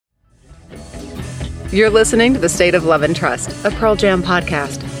You're listening to The State of Love and Trust, a Pearl Jam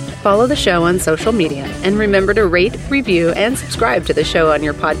podcast. Follow the show on social media and remember to rate, review, and subscribe to the show on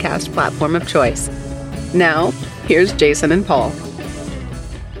your podcast platform of choice. Now, here's Jason and Paul.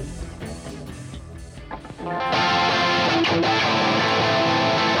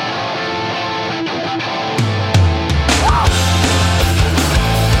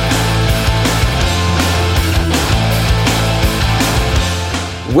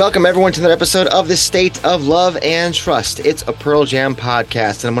 Welcome, everyone, to another episode of The State of Love and Trust. It's a Pearl Jam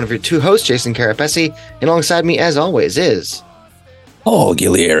podcast, and I'm one of your two hosts, Jason Carapesi, and alongside me, as always, is... Paul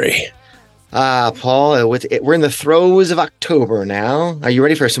Guillieri. Paul, we're in the throes of October now. Are you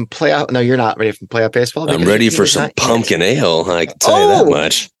ready for some playoff? No, you're not ready for playoff baseball. I'm ready for some pumpkin ale. I can tell you that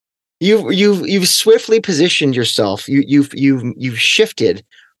much. You've swiftly positioned yourself. You've shifted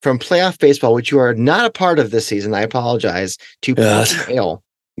from playoff baseball, which you are not a part of this season. I apologize. To pumpkin ale.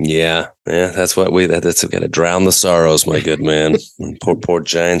 Yeah, that's what we got to drown the sorrows, my good man. poor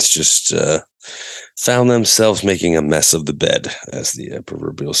Giants just found themselves making a mess of the bed, as the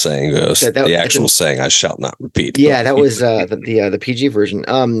proverbial saying goes. The actual saying, I shall not repeat. Yeah, that was the PG version.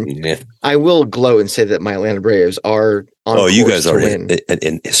 I will gloat and say that my Atlanta Braves are on course you guys to are win.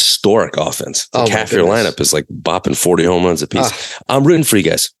 an historic offense. Half your goodness. lineup is like bopping 40 home runs apiece. I'm rooting for you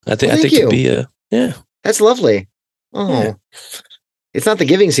guys. I think it'd be That's lovely. Oh. Yeah. It's not the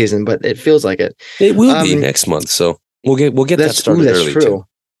giving season, but it feels like it. It will be next month, so we'll get that started early. That's true. Too.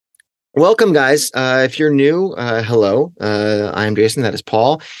 Welcome, guys. If you're new, hello. I'm Jason. That is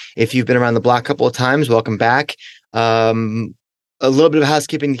Paul. If you've been around the block a couple of times, welcome back. A little bit of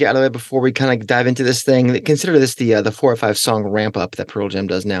housekeeping to get out of the way before we kind of dive into this thing. Consider this the 4 or 5 song ramp up that Pearl Jam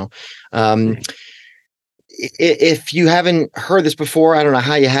does now. If you haven't heard this before, I don't know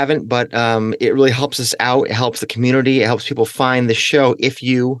how you haven't, but it really helps us out. It helps the community. It helps people find the show. If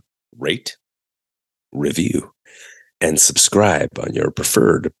you rate, review, and subscribe on your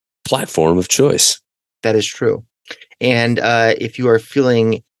preferred platform of choice. That is true. And if you are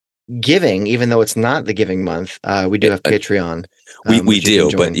feeling giving, even though it's not the giving month, we do have Patreon. We do,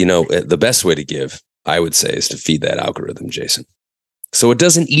 but the best way to give, I would say, is to feed that algorithm, Jason, so it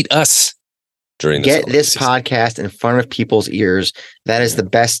doesn't eat us. Get this podcast in front of people's ears. That is the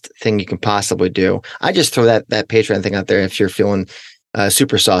best thing you can possibly do. I just throw that Patreon thing out there if you're feeling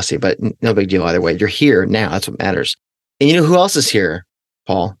super saucy, but no big deal either way. You're here now. That's what matters. And you know who else is here,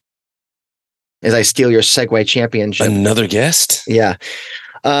 Paul? As I steal your segue championship. Another guest? Yeah.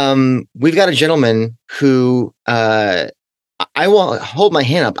 We've got a gentleman who I will hold my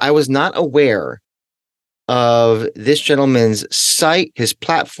hand up. I was not aware of this gentleman's site, his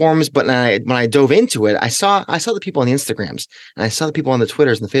platforms, but when I dove into it, I saw the people on the Instagrams and I saw the people on the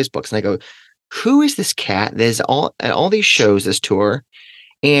Twitters and the Facebooks, and I go, who is this cat that is at all these shows, this tour,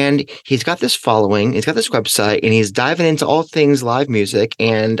 and he's got this following, he's got this website, and he's diving into all things live music,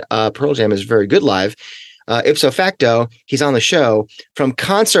 and Pearl Jam is very good live. Ipso facto, he's on the show from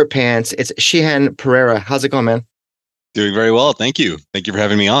ConcertPants. It's Sheehan Perera. How's it going, man? Doing very well. Thank you. Thank you for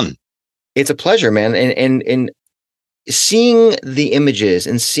having me on. It's a pleasure, man. And seeing the images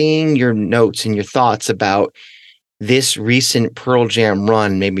and seeing your notes and your thoughts about this recent Pearl Jam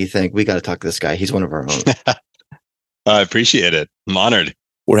run made me think we got to talk to this guy. He's one of our own. I appreciate it. I'm honored.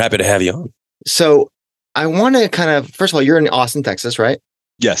 We're happy to have you on. So I want to kind of, first of all, you're in Austin, Texas, right?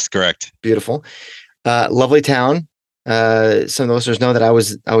 Yes, correct. Beautiful. Lovely town. Some of the listeners know that I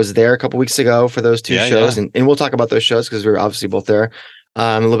was there a couple weeks ago for those two shows, and we'll talk about those shows because we were obviously both there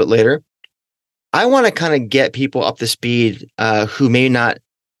a little bit later. I want to kind of get people up to speed who may not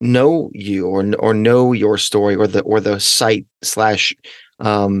know you or know your story or the site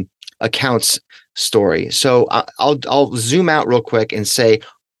 / accounts story. So I'll zoom out real quick and say,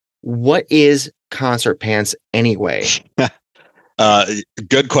 what is ConcertPants anyway?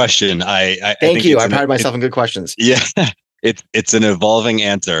 Good question. I thank you. I pride myself in good questions. Yeah, it's an evolving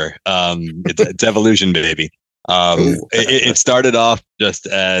answer. It's evolution, baby. It started off just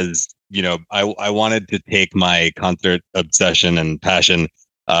as, I wanted to take my concert obsession and passion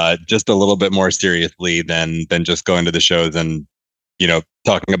just a little bit more seriously than just going to the shows and,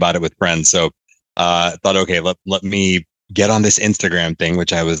 talking about it with friends. So I thought, okay, let me get on this Instagram thing,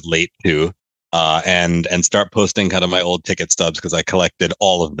 which I was late to, and start posting kind of my old ticket stubs because I collected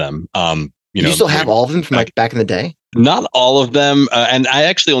all of them. You still have all of them from like back in the day? Not all of them. And I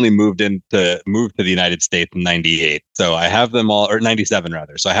actually only moved to the United States in 98. So I have them all, or 97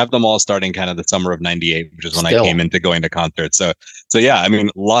 rather. So I have them all starting kind of the summer of 98, which is when I came into going to concerts. So yeah, I mean,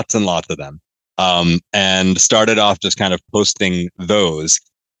 lots and lots of them. And started off just kind of posting those.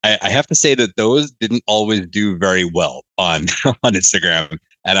 I have to say that those didn't always do very well on Instagram.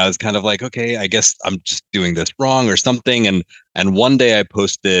 And I was kind of like, okay, I guess I'm just doing this wrong or something. And one day I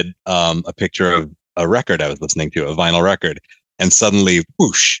posted a picture of a record I was listening to, a vinyl record, and suddenly,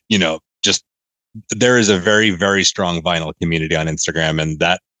 whoosh, just there is a very, very strong vinyl community on Instagram, and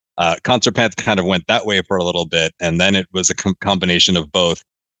that ConcertPants kind of went that way for a little bit, and then it was a combination of both,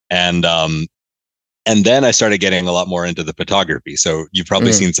 and then I started getting a lot more into the photography. So you've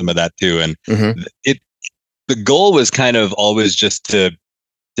probably seen some of that too, and the goal was kind of always just to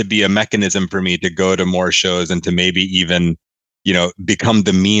be a mechanism for me to go to more shows and to maybe even, become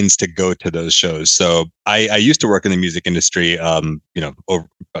the means to go to those shows. So I used to work in the music industry, over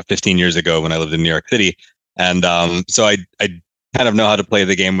 15 years ago when I lived in New York City. And so I kind of know how to play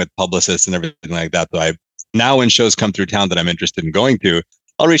the game with publicists and everything like that. So now when shows come through town that I'm interested in going to,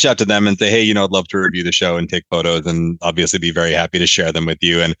 I'll reach out to them and say, hey, I'd love to review the show and take photos, and obviously be very happy to share them with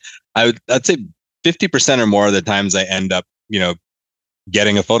you. And I'd say 50% or more of the times I end up,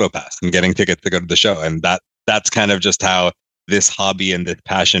 getting a photo pass and getting tickets to go to the show. And that's kind of just how this hobby and this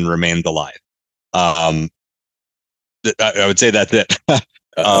passion remains alive. I would say that's it.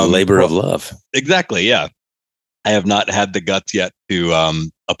 A labor of love. Exactly. Yeah. I have not had the guts yet to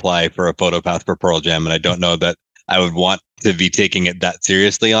apply for a photo pass for Pearl Jam. And I don't know that I would want to be taking it that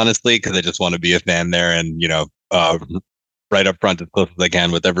seriously, honestly, because I just want to be a fan there and, right up front as close as I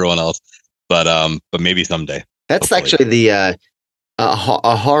can with everyone else. But maybe someday. That's hopefully actually the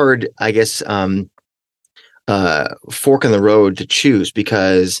a hard, I guess, fork in the road to choose,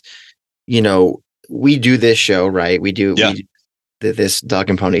 because, we do this show, right? We do this Dog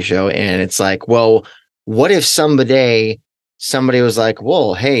and Pony show, and it's like, well, what if somebody was like,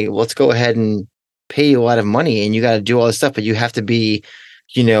 well, hey, let's go ahead and pay you a lot of money and you got to do all this stuff, but you have to be,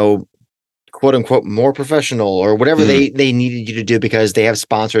 quote unquote, more professional or whatever they needed you to do because they have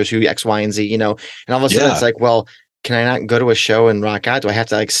sponsors who X, Y, and Z, and all of a sudden it's like, well, can I not go to a show and rock out? Do I have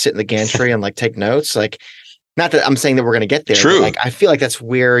to sit in the gantry and take notes? Not that I'm saying that we're going to get there. True. But, I feel like that's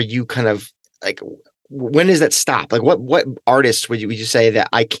where you kind of when does that stop? What artists would you say that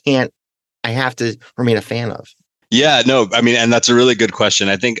I have to remain a fan of? Yeah, no, I mean, and that's a really good question.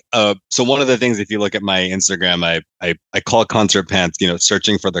 I think, so one of the things, if you look at my Instagram, I call ConcertPants,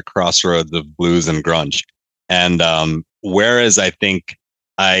 searching for the crossroads of blues and grunge. And whereas I think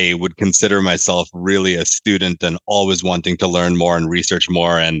I would consider myself really a student and always wanting to learn more and research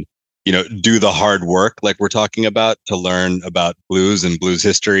more and, do the hard work like we're talking about to learn about blues and blues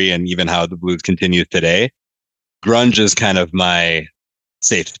history and even how the blues continues today, grunge is kind of my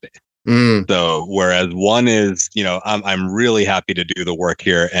safe space. So whereas one is, I'm really happy to do the work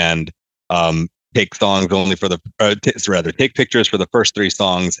here and take songs only for take pictures for the first 3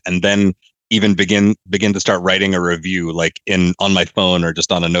 songs and then even begin to start writing a review on my phone or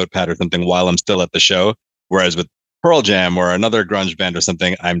just on a notepad or something while I'm still at the show. Whereas with Pearl Jam or another grunge band or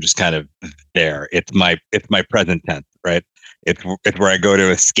something, I'm just kind of there. It's my present tense, right? It's where I go to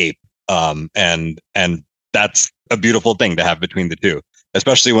escape. And that's a beautiful thing to have between the two.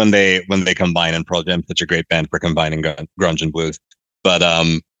 Especially when they combine, and Pearl Jam's such a great band for combining grunge and blues. But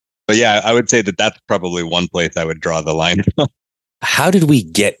yeah, I would say that that's probably one place I would draw the line. How did we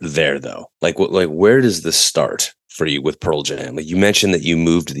get there, though? Where does this start for you with Pearl Jam? You mentioned that you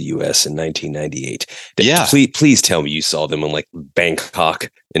moved to the U.S. in 1998. Yeah. Please tell me you saw them in Bangkok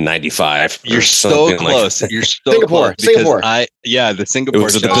in 95. You're so close. You're so Singapore. close. Singapore. It The Singapore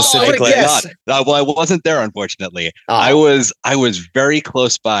was show. the Pacific. Well, I wasn't there, unfortunately. Oh. I was very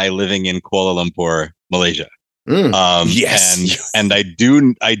close by living in Kuala Lumpur, Malaysia. Yes. And I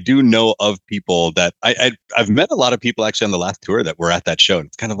do know of people that I've met a lot of people actually on the last tour that were at that show. And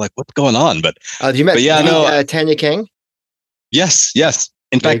it's kind of like, what's going on? But you met Tanya King? Yes.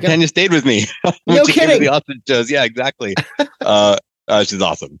 In fact, Tanya stayed with me. No kidding. The Austin shows. Yeah, exactly. She's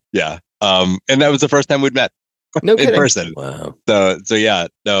awesome. Yeah. And that was the first time we'd met. No kidding. In person. Wow. So yeah.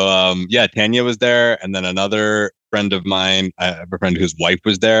 So Tanya was there, and then another friend of mine, I have a friend whose wife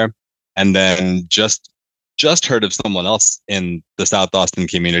was there, and then just heard of someone else in the South Austin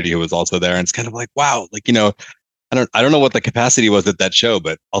community who was also there. And it's kind of like, wow, I don't know what the capacity was at that show,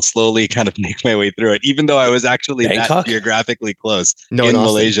 but I'll slowly kind of make my way through it, even though I was actually that geographically close in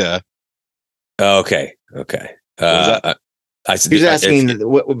Malaysia. Okay. He was asking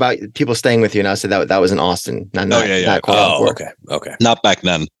about people staying with you, and I said that was in Austin. Not Kuala Lumpur. Okay. Not back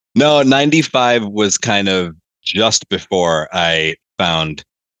then. No, 95 was kind of just before I found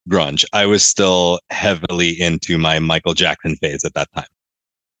grunge. I was still heavily into my Michael Jackson phase at that time.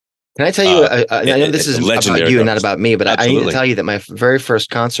 Can I tell you, I know this is about you and not about me, but Absolutely. I need to tell you that my very first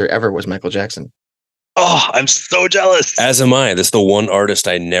concert ever was Michael Jackson. Oh, I'm so jealous. As am I. That's the one artist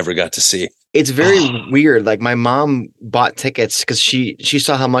I never got to see. It's very weird. Like my mom bought tickets because she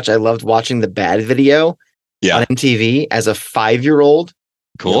saw how much I loved watching the Bad video on MTV as a 5-year-old.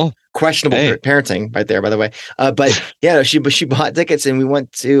 Cool. You know, questionable parenting right there, by the way. But yeah, she bought tickets and we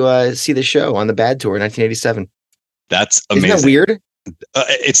went to see the show on the Bad tour in 1987. That's amazing. Isn't that weird?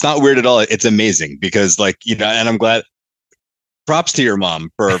 It's not weird at all. It's amazing because, like, you know, and I'm glad. Props to your mom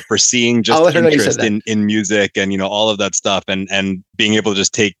for seeing just interest in music and, you know, all of that stuff and being able to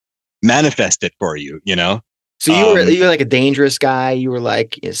just manifest it for you, you know? So you were like a dangerous guy. You were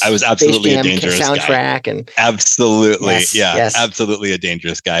like, I was absolutely a dangerous soundtrack guy. And absolutely. Yes. Absolutely a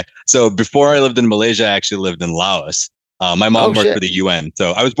dangerous guy. So before I lived in Malaysia, I actually lived in Laos. My mom worked for the UN.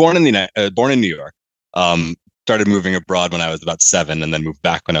 So I was born in New York. Started moving abroad when I was about 7 and then moved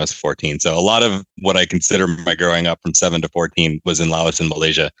back when I was 14. So a lot of what I consider my growing up from 7 to 14 was in Laos and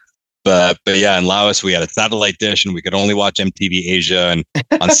Malaysia. But yeah, in Laos, we had a satellite dish and we could only watch MTV Asia. And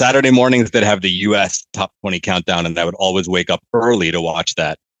on Saturday mornings, they'd have the US top 20 countdown. And I would always wake up early to watch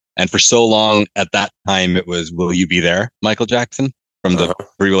that. And for so long at that time, it was Will You Be There, Michael Jackson from the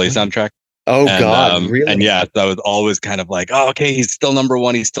Free Willy soundtrack. Oh, God, really? And yeah, so I was always kind of like, oh, okay, he's still number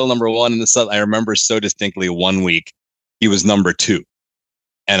one. He's still number one. And I remember so distinctly one week he was number 2.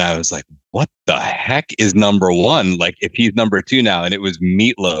 And I was like, what the heck is number 1? Like, if he's number 2 now, and it was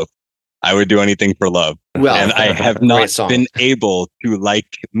Meatloaf, I would do anything for love. Well, and I have not been able to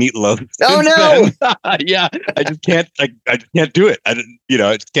like Meatloaf. Oh, no. Yeah, I just can't. I just can't do it. I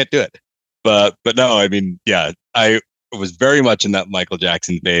just can't do it. But no, I mean, yeah, I was very much in that Michael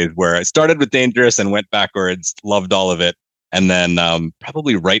Jackson phase where I started with Dangerous and went backwards, loved all of it. And then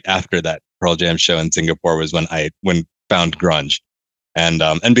probably right after that Pearl Jam show in Singapore was when found grunge. And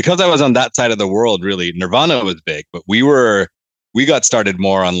because I was on that side of the world, really, Nirvana was big, but we got started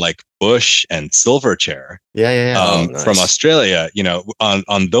more on like Bush and Silverchair. Nice. From Australia, you know,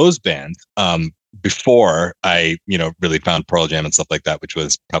 on those bands before I, you know, really found Pearl Jam and stuff like that, which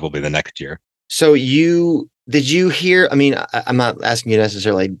was probably the next year. So did you hear, I mean, I'm not asking you to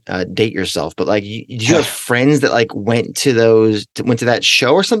necessarily date yourself, but like, did you have friends that like went to that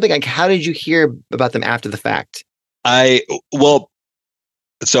show or something? Like, how did you hear about them after the fact?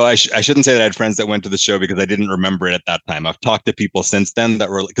 So I shouldn't say that I had friends that went to the show because I didn't remember it at that time. I've talked to people since then that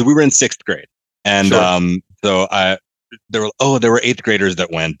were, because we were in 6th grade. And there were 8th graders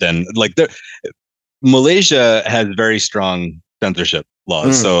that went, and like Malaysia has very strong censorship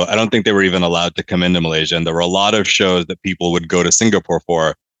laws. So I don't think they were even allowed to come into Malaysia. And there were a lot of shows that people would go to Singapore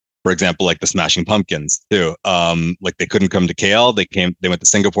for example, like the Smashing Pumpkins too. Like they couldn't come to KL. They went to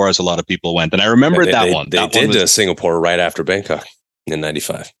Singapore, so a lot of people went. And I remember that one. They did Singapore right after Bangkok in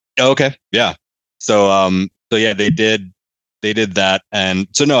 95. Okay. Yeah. So yeah, they did that. And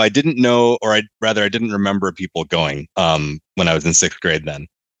so no, I didn't know, or I didn't remember people going when I was in 6th grade then.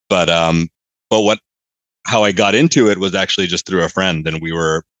 But how I got into it was actually just through a friend, and we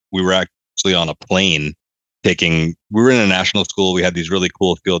were actually on a plane we were in a national school. We had these really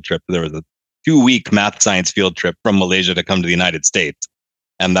cool field trips. There was a 2-week math science field trip from Malaysia to come to the United States.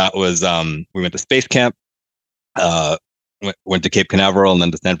 And that was, we went to space camp, went to Cape Canaveral and then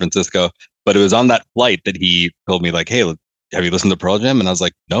to San Francisco. But it was on that flight that he told me like, hey, have you listened to Pearl Jam? And I was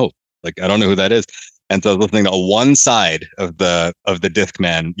like, no, like, I don't know who that is. And so I was listening to one side of the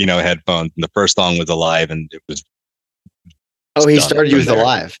Discman, you know, headphones. And the first song was Alive. And it was. Oh, he started you with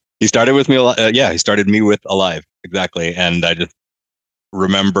Alive. He started with me. He started me with Alive. Exactly. And I just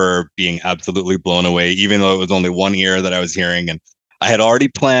remember being absolutely blown away, even though it was only one ear that I was hearing. And I had already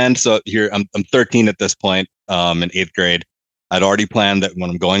planned. So here I'm 13 at this point, in 8th grade. I'd already planned that when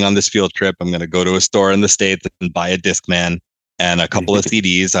I'm going on this field trip, I'm going to go to a store in the States and buy a Discman and a couple of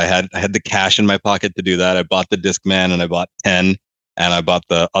CDs. I had the cash in my pocket to do that. I bought the Discman and I bought 10, and I bought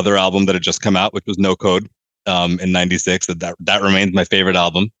the other album that had just come out, which was No Code. In 96, that remains my favorite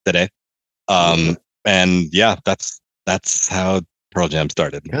album today. And yeah, that's how Pearl Jam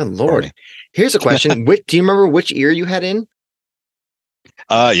started. Good Lord. Here's a question. Do you remember which ear you had in?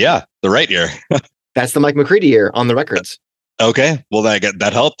 Yeah, the right ear. That's the Mike McCready ear on the records. Okay. Well,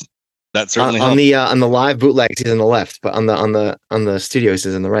 that helped. That certainly helped. On the live bootlegs, he's on the left, but on the studios,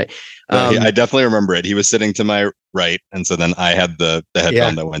 he's on the right. I definitely remember it. He was sitting to my right, and so then I had the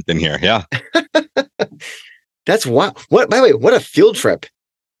headphone that went in here. Yeah. That's what. By the way, what a field trip!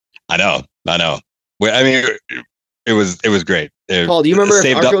 I know. I mean, it was great. Paul, do you remember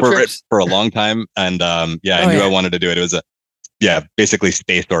saved up for it for a long time? And I knew I wanted to do it. It was basically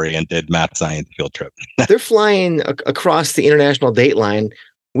space oriented math science field trip. They're flying across the international date line.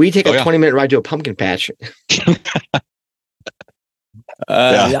 We take a 20-minute ride to a pumpkin patch.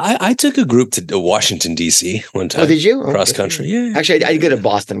 I took a group to Washington, D.C. one time. Oh, did you? Cross country, yeah. Actually, I did go to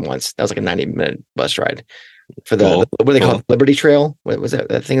Boston once. That was like a 90-minute bus ride for the what do they call it? Liberty Trail? What was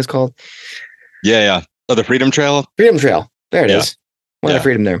that thing is called? Yeah. Oh, the Freedom Trail? Freedom Trail. There it is. A lot of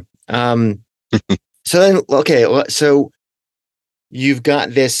freedom there. So then, okay, so you've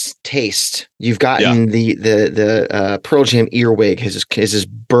got this taste. You've gotten the Pearl Jam earwig has just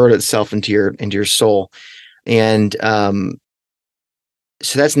burrowed itself into your soul, and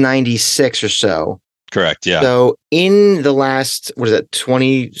so that's 96 or so. Correct. Yeah. So in the last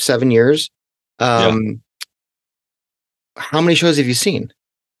 27 years, how many shows have you seen?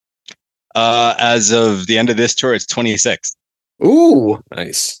 As of the end of this tour, it's 26. Ooh,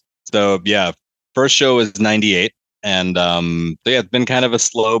 nice. So yeah, first show was 98. And it's been kind of a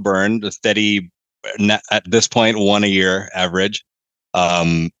slow burn, a steady, at this point, one a year average.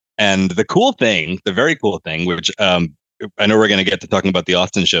 And the very cool thing, which I know we're going to get to talking about the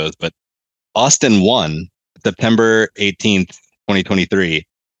Austin shows, but Austin 1, September 18th, 2023,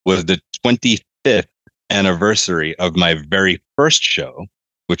 was the 25th anniversary of my very first show,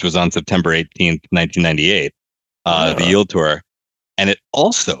 which was on September 18th, 1998, the Yield Tour. And it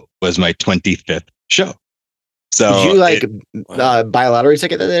also was my 25th show. So did you buy a lottery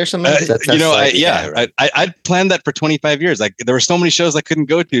ticket there or something? I planned that for 25 years. Like there were so many shows I couldn't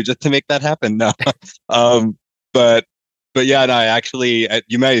go to just to make that happen. No, but yeah, no, I actually,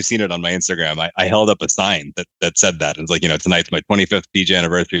 you might have seen it on my Instagram. I held up a sign that said that. It's like, tonight's my 25th PJ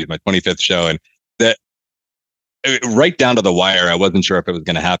anniversary, my 25th show. And that right down to the wire, I wasn't sure if it was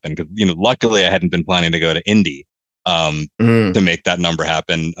going to happen because, luckily I hadn't been planning to go to Indy to make that number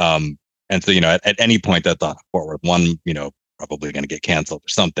happen. And so, at any point I thought Fort Worth 1, probably going to get canceled or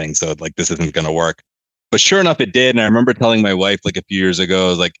something. So like, this isn't going to work. But sure enough, it did. And I remember telling my wife like a few years ago, I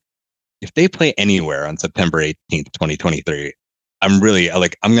was like, if they play anywhere on September 18th, 2023, I'm going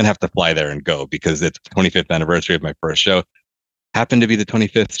to have to fly there and go because it's the 25th anniversary of my first show. Happened to be the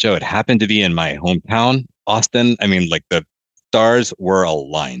 25th show. It happened to be in my hometown, Austin. I mean, like the stars were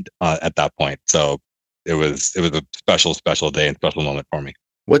aligned at that point. So it was a special day and special moment for me.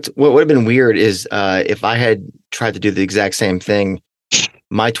 What would have been weird is if I had tried to do the exact same thing,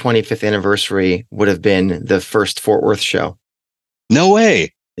 my 25th anniversary would have been the first Fort Worth show. No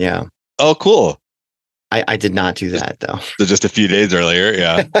way. Yeah. Oh, cool. I did not do that though. So just a few days earlier.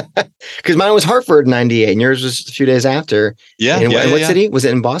 Yeah. Because mine was Hartford 98 and yours was a few days after. Yeah. In what city? Was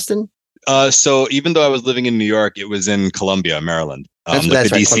it in Boston? So even though I was living in New York, it was in Columbia, Maryland. That's the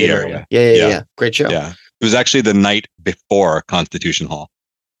right, DC Columbia, area. Yeah. Great show. Yeah. It was actually the night before Constitution Hall.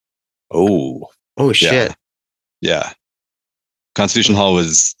 Oh shit. Yeah. Constitution Hall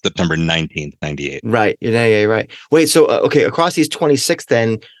was September 19th, 98. Right. Yeah, right. Wait, so okay, across these 26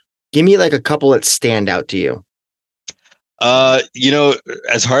 then, give me like a couple that stand out to you.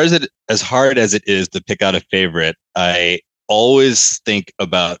 As hard as it is to pick out a favorite, I always think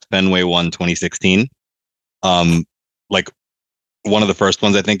about Fenway 1 2016. Like one of the first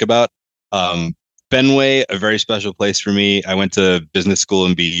ones I think about. Fenway, a very special place for me. I went to business school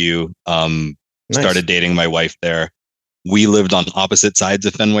in BU, started dating my wife there. We lived on opposite sides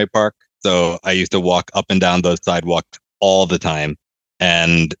of Fenway Park. So I used to walk up and down those sidewalks all the time.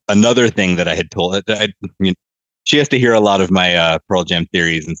 And another thing that I had told her, she has to hear a lot of my Pearl Jam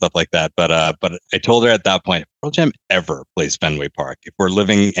theories and stuff like that. But I told her at that point, if Pearl Jam ever plays Fenway Park, if we're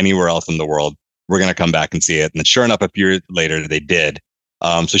living anywhere else in the world, we're going to come back and see it. And sure enough, a few years later, they did.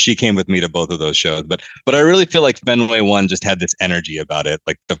 So she came with me to both of those shows. But I really feel like Fenway 1 just had this energy about it.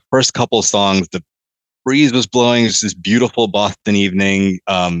 Like the first couple songs, the breeze was blowing. It was this beautiful Boston evening.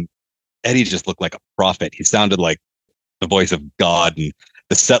 Eddie just looked like a prophet. He sounded like the voice of God, and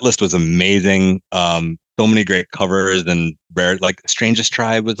the set list was amazing. So many great covers and rare, like Strangest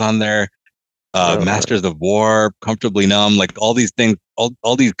Tribe was on there. Masters of War, Comfortably Numb, like all these things,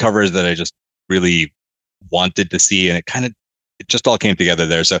 all these covers that I just really wanted to see, and it just all came together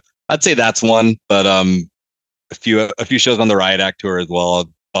there. So I'd say that's one, but a few shows on the Riot Act tour as well.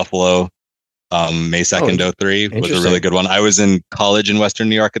 Buffalo, May 2nd, 03 was a really good one. I was in college in Western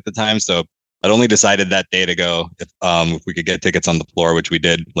New York at the time, so I'd only decided that day to go if we could get tickets on the floor, which we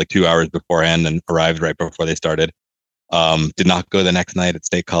did like 2 hours beforehand and arrived right before they started. Did not go the next night at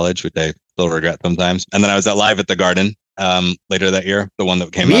State College, which I still regret sometimes. And then I was at Live at the Garden later that year, the one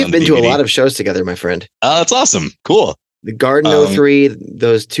that came out. We've been to a lot of shows together, my friend. Oh, that's awesome. Cool. The Garden 03,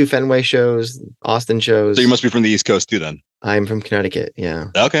 those two Fenway shows, Austin shows. So you must be from the East Coast too then. I'm from Connecticut, yeah.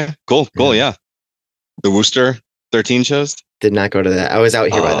 Okay, cool, yeah. The Worcester 13 shows? Did not go to that. I was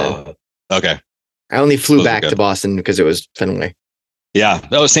out here by then. Okay. I only flew back to Boston because it was Fenway. Yeah,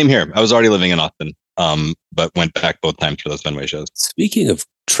 that was same here. I was already living in Austin. but went back both times for those Fenway shows. Speaking of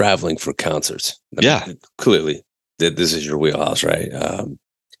traveling for concerts, clearly this is your wheelhouse, right?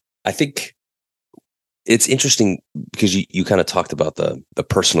 I think it's interesting because you kind of talked about the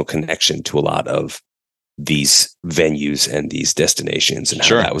personal connection to a lot of these venues and these destinations, and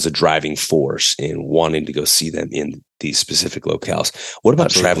how that was a driving force in wanting to go see them in these specific locales. What about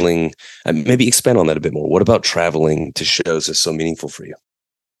traveling? Maybe expand on that a bit more. What about traveling to shows is so meaningful for you?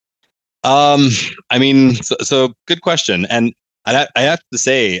 I mean, so good question. And I have to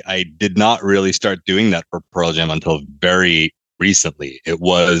say, I did not really start doing that for Pearl Jam until very recently. It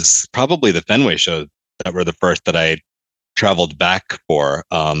was probably the Fenway shows that were the first that I traveled back for.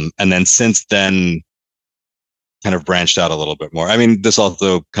 And then since then, kind of branched out a little bit more. I mean, this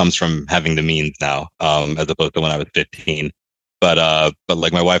also comes from having the means now, as opposed to when I was 15. But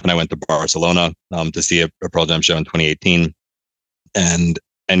like my wife and I went to Barcelona to see a Pearl Jam show in 2018, and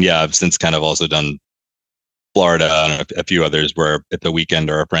yeah, I've since kind of also done Florida and a few others where it's a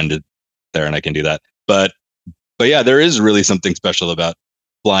weekend or a friend is there and I can do that. But yeah, there is really something special about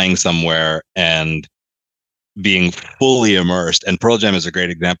flying somewhere and being fully immersed. And Pearl Jam is a great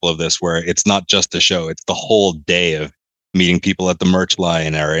example of this, where it's not just a show, it's the whole day of meeting people at the merch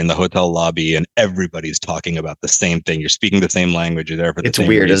line or in the hotel lobby, and everybody's talking about the same thing. You're speaking the same language. You're there for the same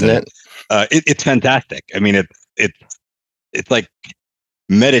weird, reason. isn't it? It's fantastic. I mean, it's like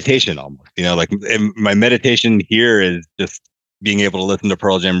meditation almost, like my meditation here is just being able to listen to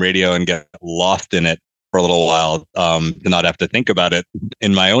Pearl Jam radio and get lost in it for a little while, to not have to think about it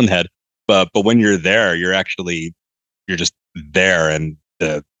in my own head. But when you're there, you're just there, and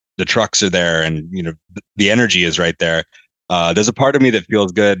the trucks are there, and the energy is right there. There's a part of me that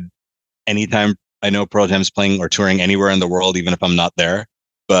feels good anytime I know Pearl Jam's playing or touring anywhere in the world, even if I'm not there.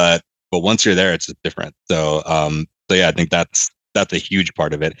 But once you're there, it's just different. So yeah, I think that's a huge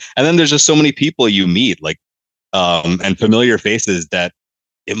part of it. And then there's just so many people you meet, and familiar faces that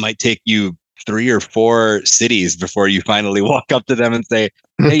it might take you 3 or 4 cities before you finally walk up to them and say,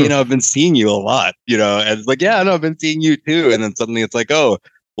 hey, I've been seeing you a lot, and it's like, yeah, no, I've been seeing you too. And then suddenly it's like, oh,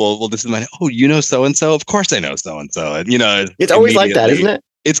 well, this is so-and-so. Of course I know so-and-so. And, it's always like that, isn't it?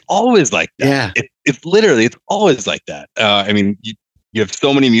 It's always like that. Yeah. It's always like that. I mean, you have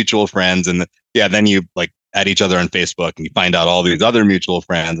so many mutual friends, and then you add each other on Facebook and you find out all these other mutual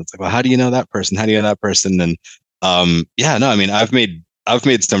friends. It's like, well, how do you know that person? How do you know that person? And, I mean, I've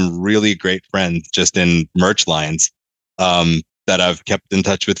made some really great friends just in merch lines, that I've kept in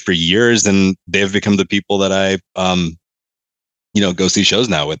touch with for years, and they've become the people that I, go see shows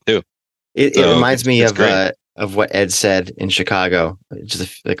now with too. It reminds me of what Ed said in Chicago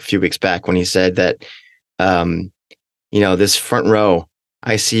just a few weeks back, when he said that, this front row,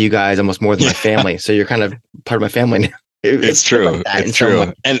 I see you guys almost more than my family. So you're kind of part of my family now. It's true. Like it's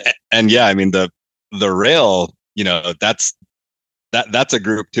true. And yeah, I mean, the rail, that's a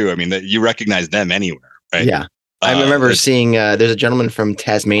group too. I mean, that you recognize them anywhere, right? Yeah. I remember seeing, there's a gentleman from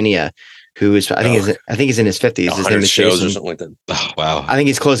Tasmania who is, I think he's in his 50s. His name is shows or something like that. Oh, wow. I think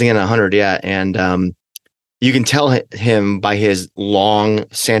he's closing in on 100. Yeah. And, you can tell him by his long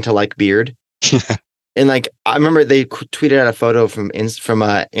Santa-like beard. And I remember they tweeted out a photo from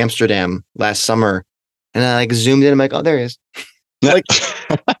Amsterdam last summer, and I zoomed in. I'm like, oh, there he is.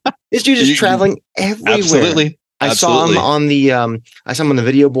 This dude is traveling everywhere. Absolutely. I saw him on the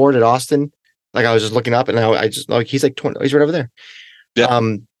video board at Austin. I was just looking up, and I just he's 20. He's right over there. Yeah.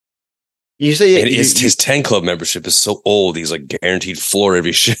 You say his 10 Club membership is so old. He's guaranteed floor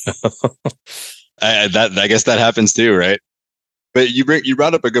every show. I guess that happens too, right? But you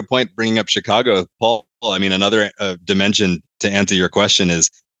brought up a good point, bringing up Chicago, Paul. I mean, another dimension to answer your question is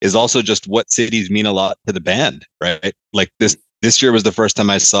also just what cities mean a lot to the band, right? This year was the first time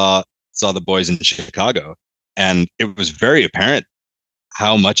I saw the boys in Chicago, and it was very apparent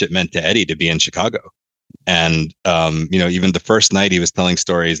how much it meant to Eddie to be in Chicago. And even the first night, he was telling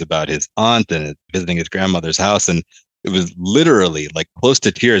stories about his aunt and visiting his grandmother's house, and it was literally close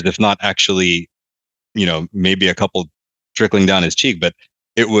to tears, if not actually, maybe a couple trickling down his cheek. But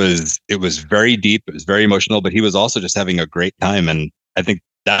it was very deep. It was very emotional, but he was also just having a great time. And I think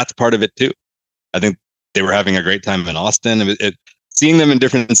that's part of it too. I think they were having a great time in Austin. Seeing them in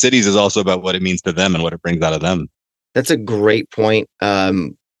different cities is also about what it means to them and what it brings out of them. That's a great point. I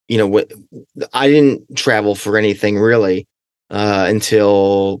didn't travel for anything really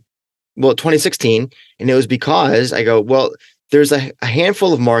until 2016. And it was because I go, well, there's a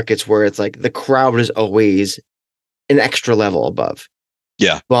handful of markets where it's the crowd is always an extra level above.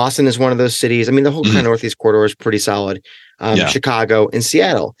 Yeah. Boston is one of those cities. I mean, the whole kind of Northeast corridor is pretty solid. Chicago and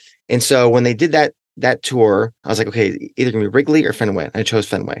Seattle. And so when they did that tour, I was like, okay, either gonna be Wrigley or Fenway. I chose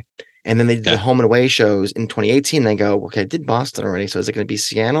Fenway. And then they did the home and away shows in 2018. They go, okay, I did Boston already. So is it going to be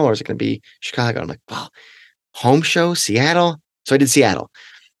Seattle or is it going to be Chicago? I'm like, well, home show, Seattle. So I did Seattle.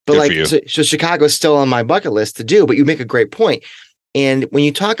 But so Chicago is still on my bucket list to do, but you make a great point. And when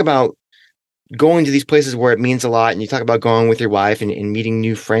you talk about going to these places where it means a lot, and you talk about going with your wife and meeting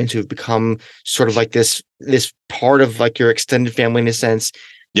new friends who've become sort of like this part of like your extended family in a sense.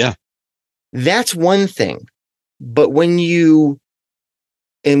 Yeah. That's one thing. But when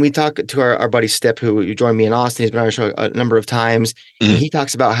and we talk to our buddy Stip, who joined me in Austin, he's been on our show a number of times, and he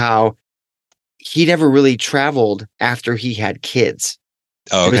talks about how he never really traveled after he had kids.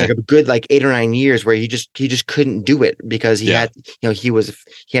 Oh, okay. It was like a good 8 or 9 years where he just couldn't do it because he had,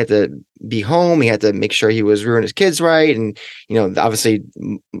 he had to be home. He had to make sure he was rearing his kids right. And, obviously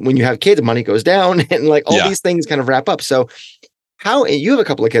when you have kids, money goes down and all these things kind of wrap up. So you have a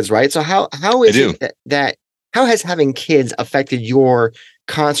couple of kids, right? So how is it that how has having kids affected your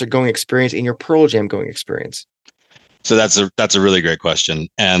concert going experience and your Pearl Jam going experience? So that's a really great question.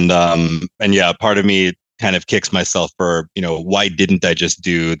 And yeah, part of me kind of kicks myself for, why didn't I just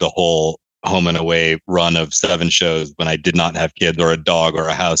do the whole home and away run of 7 shows when I did not have kids or a dog or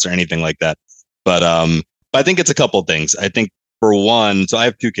a house or anything like that. But I think it's a couple of things. I think for one, so I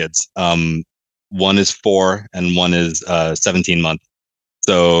have 2 kids. One is 4 and one is 17 months.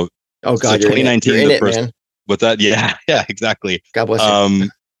 So, oh God, so 2019, you're in it, man. What's that? Yeah, exactly. God bless you.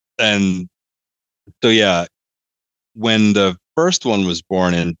 And so, yeah, when the first one was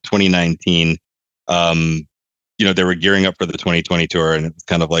born in 2019, they were gearing up for the 2020 tour, and it's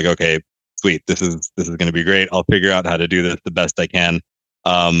kind of like, okay, sweet, this is going to be great. I'll figure out how to do this the best I can.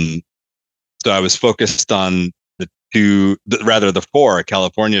 So I was focused on the 4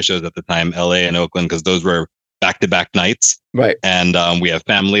 California shows at the time, LA and Oakland, because those were back-to-back nights. Right. And we have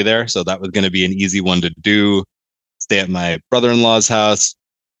family there. So that was going to be an easy one to do. Stay at my brother-in-law's house.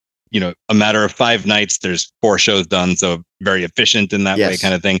 A matter of 5 nights, there's 4 shows done. So very efficient in that way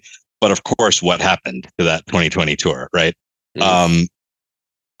kind of thing. But of course, what happened to that 2020 tour, right? On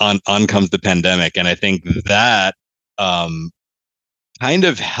comes the pandemic. And I think that kind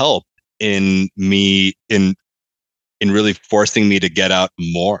of helped in me in really forcing me to get out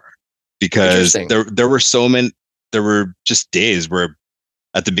more, because there were just days where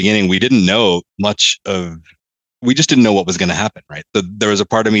at the beginning we didn't know we just didn't know what was going to happen, right? So there was a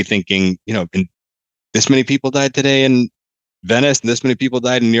part of me thinking, this many people died today in Venice and this many people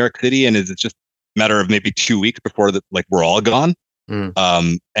died in New York City, and is it just a matter of maybe 2 weeks before we're all gone?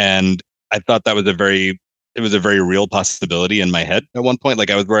 And I thought that was a very real possibility in my head at one point.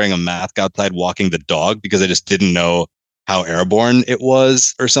 I was wearing a mask outside walking the dog because I just didn't know how airborne it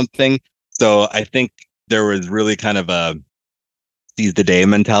was or something. So I think there was really kind of a seize the day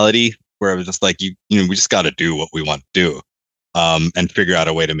mentality where I was just like, we just got to do what we want to do, and figure out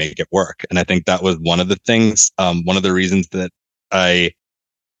a way to make it work. And I think that was one of the things, one of the reasons that I,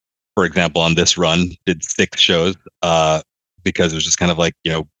 for example, on this run did 6 shows, because it was just kind of like,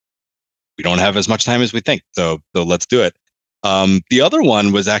 we don't have as much time as we think. So let's do it. The other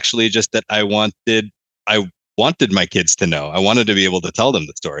one was actually just that I wanted my kids to know. I wanted to be able to tell them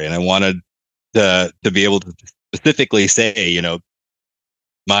the story, and I wanted to be able to specifically say,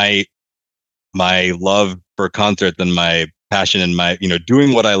 my love for concerts and my passion and my,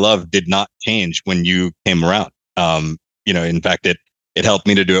 doing what I love did not change when you came around. In fact, it helped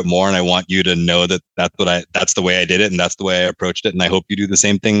me to do it more. And I want you to know that that's the way I did it. And that's the way I approached it. And I hope you do the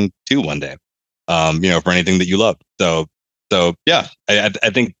same thing too one day, for anything that you love. So yeah, I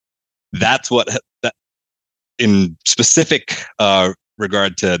think that's that in specific,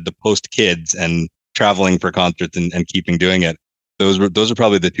 regard to the post kids and traveling for concerts and keeping doing it. Those are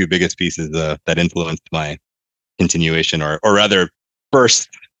probably the 2 biggest pieces that influenced my continuation, or rather first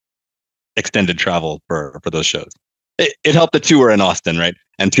extended travel for those shows. It helped that 2 were in Austin, right?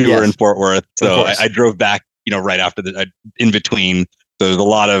 And 2 were in Fort Worth. So I drove back, right after in between. So there's a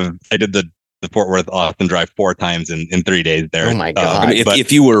lot of, I did the Fort Worth Austin drive 4 times in 3 days there. Oh my God.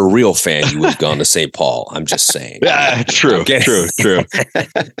 If you were a real fan, you would have gone to St. Paul. I'm just saying. Yeah, true.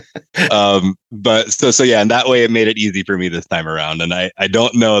 But so yeah, and that way it made it easy for me this time around. And I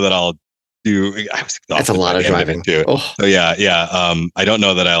don't know that I'll do, I was exhausted. That's a lot of driving too. Oh. So yeah. I don't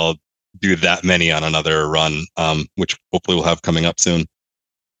know that I'll do that many on another run, which hopefully we'll have coming up soon.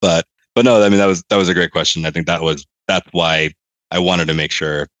 But no, I mean, that was a great question. I think that's why I wanted to make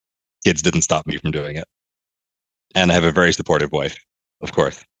sure kids didn't stop me from doing it. And I have a very supportive wife, of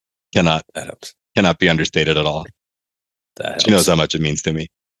course. Cannot be understated at all. She knows how much it means to me.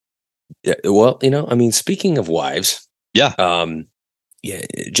 Yeah. Well, speaking of wives. Yeah.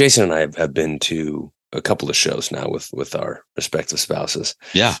 Jason and I have been to a couple of shows now with our respective spouses.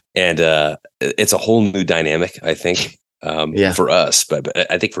 Yeah. And it's a whole new dynamic, I think, for us,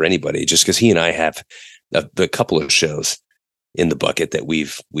 but I think for anybody, just because he and I have a couple of shows in the bucket that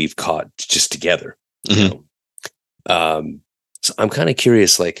we've caught just together. You know? So I'm kind of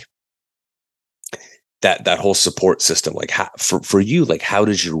curious, like that whole support system, like how, for you, like how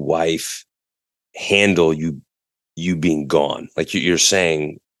did your wife handle you being gone? Like you're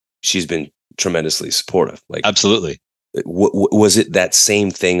saying she's been tremendously supportive. Like absolutely. Was it that same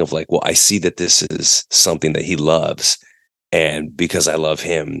thing of like, well, I see that this is something that he loves, and because I love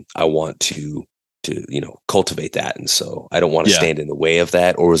him, I want to cultivate that, and so I don't want to stand in the way of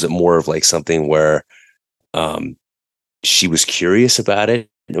that? Or was it more of like something where she was curious about it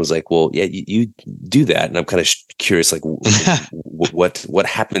and it was like, well, yeah, you do that, and I'm kind of curious, like what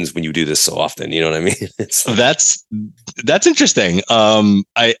happens when you do this so often? You know what I mean? That's interesting.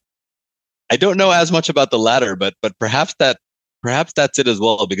 I don't know as much about the latter, but perhaps that's it as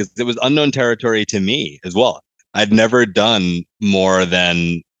well, because it was unknown territory to me as well. I'd never done more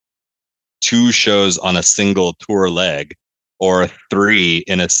than 2 shows on a single tour leg, or 3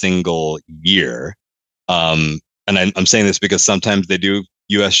 in a single year. And I'm saying this because sometimes they do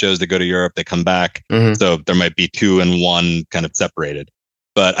US shows, they go to Europe, they come back. So there might be 2 and 1 kind of separated,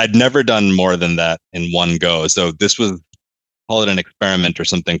 but I'd never done more than that in one go. So this was, call it an experiment or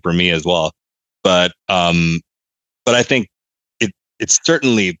something for me as well. But I think it's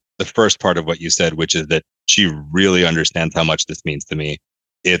certainly the first part of what you said, which is that she really understands how much this means to me.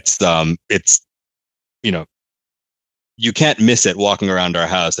 It's you can't miss it walking around our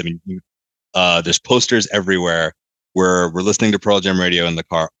house. I mean, there's posters everywhere. We're listening to Pearl Jam radio in the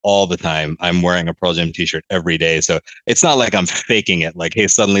car all the time. I'm wearing a Pearl Jam t-shirt every day. So it's not like I'm faking it. Like, hey,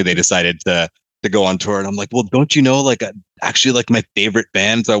 suddenly they decided to go on tour. And I'm like, well, don't you know, like actually like my favorite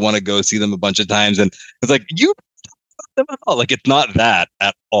band. So I want to go see them a bunch of times. And it's like, you them at all. Like, it's not that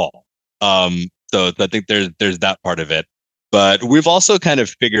at all. So I think there's that part of it. But we've also kind of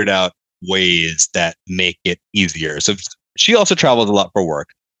figured out ways that make it easier. So she also travels a lot for work.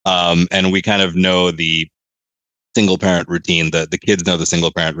 And we kind of know the single parent routine. The kids know the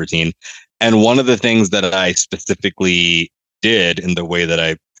single parent routine. And one of the things that I specifically did in the way that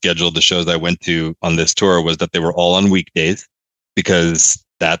I scheduled the shows I went to on this tour was that they were all on weekdays, because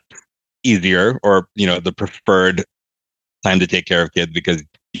that's easier, or, the preferred time to take care of kids, because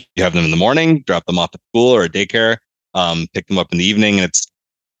you have them in the morning, drop them off at school or at daycare, pick them up in the evening, and it's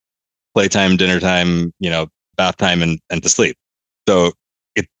playtime, dinner time, bath time, and to sleep. So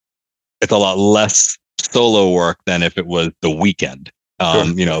it's a lot less solo work than if it was the weekend,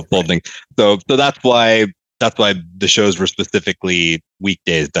 folding. So that's why the shows were specifically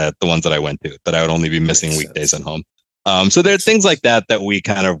weekdays, that the ones that I went to, that I would only be missing weekdays at home. So there are things like that we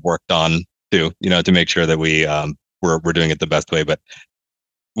kind of worked on too, to make sure that we're doing it the best way. But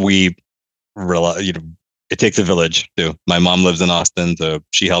we realize, it takes a village too. My mom lives in Austin, so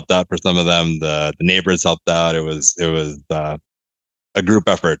she helped out for some of them. The neighbors helped out. It was a group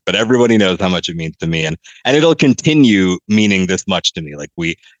effort, but everybody knows how much it means to me, and it'll continue meaning this much to me. Like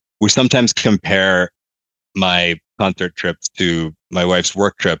we sometimes compare my concert trips to my wife's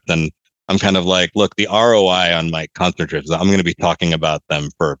work trips, and I'm kind of like, look, the ROI on my concert trips, I'm going to be talking about them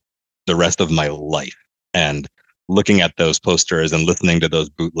for the rest of my life, and looking at those posters and listening to those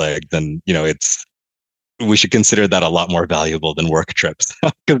bootlegs, and we should consider that a lot more valuable than work trips,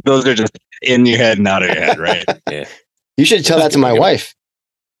 because those are just in your head and out of your head, right? Yeah. You should tell that to my wife.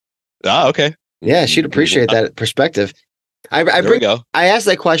 Ah, okay. Yeah, she'd appreciate that perspective. I asked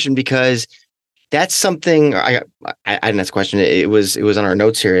that question because that's something I didn't ask the question. It was on our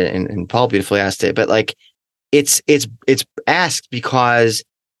notes here, and Paul beautifully asked it. But like, it's asked because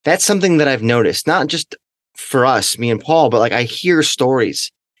that's something that I've noticed, not just for us, me and Paul, but like I hear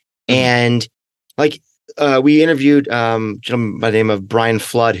stories, and like we interviewed a gentleman by the name of Brian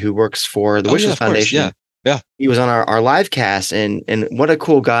Flood, who works for the Wishes Foundation. Yeah. He was on our live cast, and what a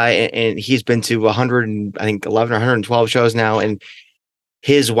cool guy. And he's been to 100, and I think 11 or 112 shows now. And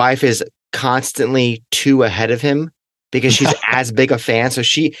his wife is constantly 2 ahead of him because she's as big a fan. So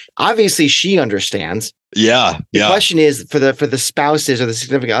she understands. Yeah. The question is for the spouses or the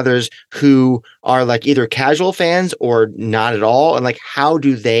significant others who are like either casual fans or not at all. And like, how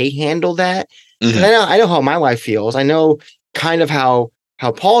do they handle that? Mm-hmm. I know how my wife feels. I know kind of how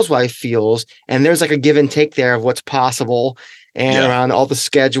Paul's wife feels, and there's like a give and take there of what's possible, and around all the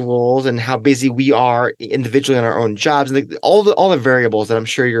schedules and how busy we are individually on our own jobs, and all the variables that I'm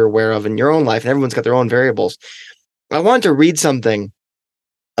sure you're aware of in your own life, and everyone's got their own variables. I wanted to read something.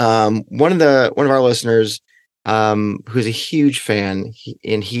 One of our listeners, who's a huge fan,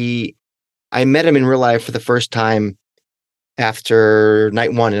 he I met him in real life for the first time after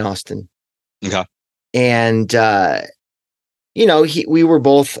night one in Austin. Okay. And, we were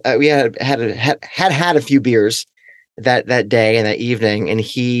both, we had a few beers that day and that evening, and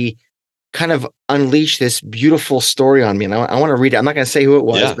he kind of unleashed this beautiful story on me. And I want to read it. I'm not going to say who it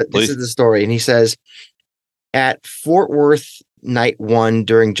was, but please. This is the story. And he says, at Fort Worth night one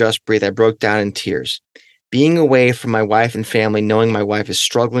during Just Breathe, I broke down in tears. Being away from my wife and family, knowing my wife is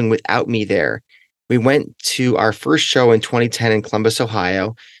struggling without me there. We went to our first show in 2010 in Columbus,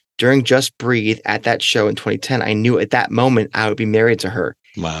 Ohio. During Just Breathe, at that show in 2010, I knew at that moment I would be married to her.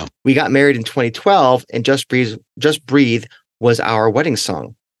 Wow. We got married in 2012, and Just Breathe was our wedding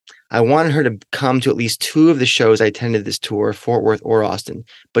song. I wanted her to come to at least 2 of the shows I attended this tour, Fort Worth or Austin,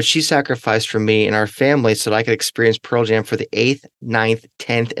 but she sacrificed for me and our family so that I could experience Pearl Jam for the 8th, 9th,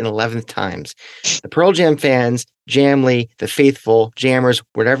 10th, and 11th times. The Pearl Jam fans, Jamly, the faithful, jammers,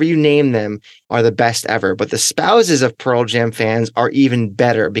 whatever you name them, are the best ever. But the spouses of Pearl Jam fans are even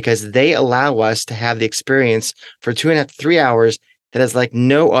better because they allow us to have the experience for 2.5 to 3 hours that is like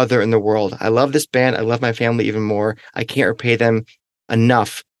no other in the world. I love this band. I love my family even more. I can't repay them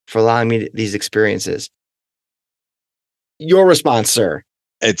enough for allowing me these experiences. Your response, sir?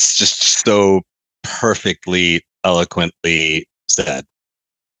 It's just so perfectly, eloquently said.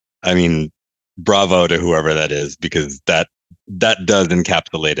 I mean, bravo to whoever that is, because that does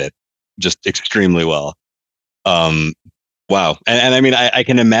encapsulate it just extremely well. Wow. And I mean, I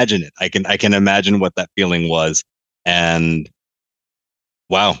can imagine it. I can imagine what that feeling was. And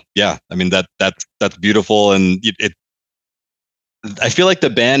wow. Yeah. I mean, that's beautiful. And I feel like the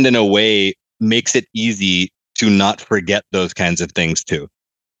band in a way makes it easy to not forget those kinds of things too.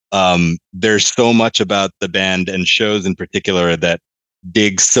 There's so much about the band and shows in particular that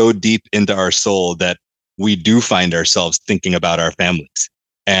dig so deep into our soul that we do find ourselves thinking about our families.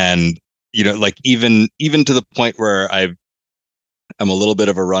 And, like even to the point where I'm a little bit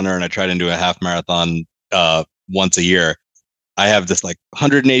of a runner and I try to do a half marathon once a year. I have this like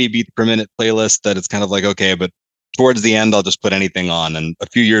 180 beats per minute playlist that it's kind of like, okay, but towards the end, I'll just put anything on. And a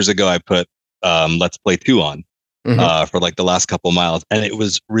few years ago, I put Let's Play 2 on for like the last couple miles. And it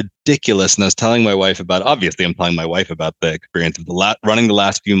was ridiculous. And I was telling my wife obviously I'm telling my wife about the experience of running the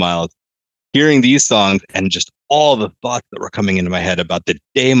last few miles, hearing these songs and just all the thoughts that were coming into my head about the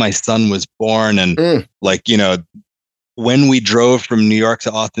day my son was born. And when we drove from New York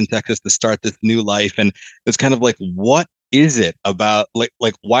to Austin, Texas to start this new life. And it's kind of like, what is it about like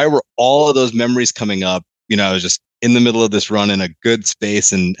why were all of those memories coming up? I was just in the middle of this run in a good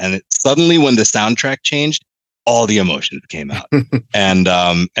space, and suddenly when the soundtrack changed, all the emotions came out. and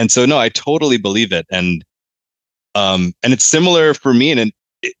so no, I totally believe it. And it's similar for me. And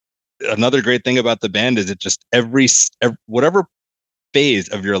another great thing about the band is it just every whatever phase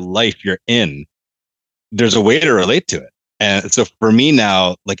of your life you're in, there's a way to relate to it. And so for me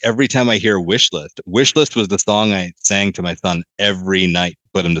now, like every time I hear Wish List was the song I sang to my son every night to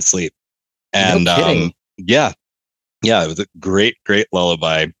put him to sleep. And no kidding. Yeah, it was a great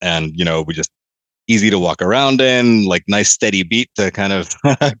lullaby. And, we just easy to walk around in, like nice steady beat to kind of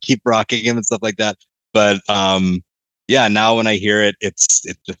keep rocking him and stuff like that. But now when I hear it, it's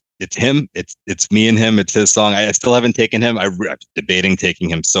him. It's me and him. It's his song. I still haven't taken him. I'm debating taking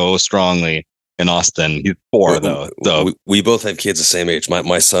him so strongly in Austin. He's 4 though. So we both have kids the same age.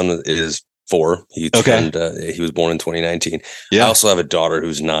 My son is 4. He was born in 2019. Yeah. I also have a daughter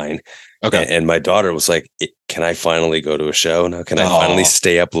who's 9. Okay. And my daughter was like, can I finally go to a show now? Can I finally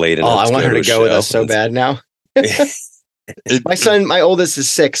stay up late enough? I want her to go with us so bad now. My oldest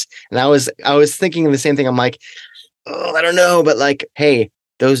is 6. And I was thinking the same thing. I'm like, I don't know. But like, hey,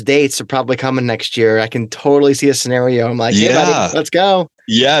 those dates are probably coming next year. I can totally see a scenario. I'm like, hey, buddy, let's go.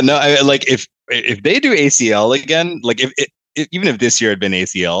 Yeah, no, like if they do ACL again, like even if this year had been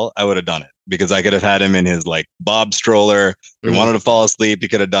ACL, I would have done it because I could have had him in his like Bob stroller. He wanted to fall asleep. He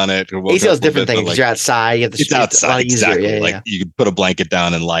could have done it. ACL is a different thing because you're outside. You have it's outside. Exactly. Yeah, like you could put a blanket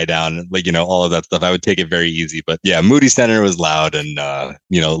down and lie down, like, all of that stuff. I would take it very easy. But yeah, Moody Center was loud and,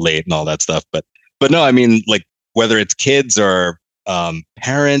 late and all that stuff. But no, I mean, like whether it's kids or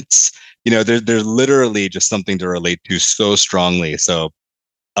parents, there's literally just something to relate to so strongly. So,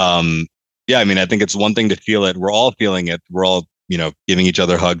 yeah, I mean, I think it's one thing to feel it. We're all feeling it. We're all, giving each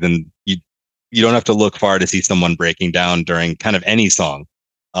other hugs, and you don't have to look far to see someone breaking down during kind of any song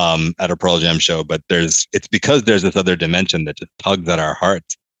at a Pearl Jam show. But it's because there's this other dimension that just tugs at our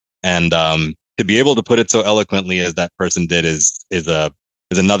hearts. And to be able to put it so eloquently as that person did is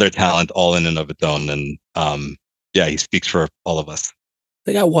another talent all in and of its own. And he speaks for all of us.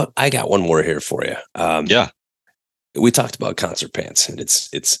 I got one more here for you. we talked about ConcertPants and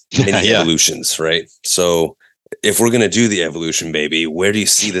it's many evolutions, right? So if we're going to do the evolution, baby, where do you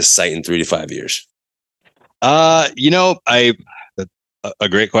see this site in 3 to 5 years? A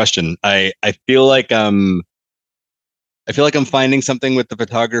great question. I feel like I'm finding something with the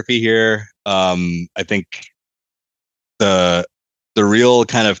photography here. I think the real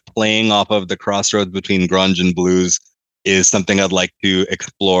kind of playing off of the crossroads between grunge and blues is something I'd like to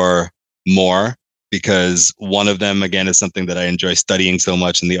explore more, because one of them, again, is something that I enjoy studying so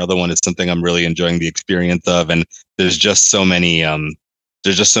much, and the other one is something I'm really enjoying the experience of. And there's just so many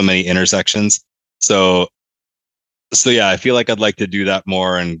intersections. So yeah, I feel like I'd like to do that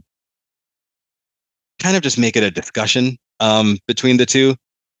more and kind of just make it a discussion between the two.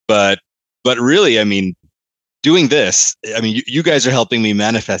 But really, I mean, doing this, I mean, you guys are helping me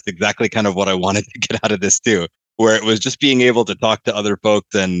manifest exactly kind of what I wanted to get out of this too, where it was just being able to talk to other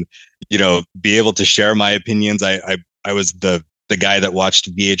folks and, you know, be able to share my opinions. I was the guy that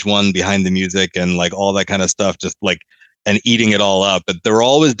watched VH1 Behind the Music and like all that kind of stuff, just like, and eating it all up. But there were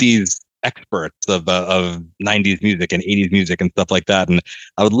always these experts of 90s music and 80s music and stuff like that, and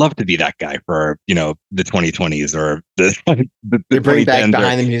I would love to be that guy for, you know, the 2020s or the bring back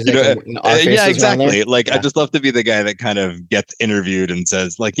Behind the Music, you know, yeah, exactly. Like, yeah. I just love to be the guy that kind of gets interviewed and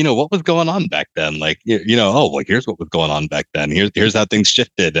says, like, you know, what was going on back then, like, you know, oh, like, here's what was going on back then, here's how things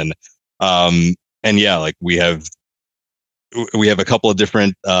shifted. And yeah, like we have a couple of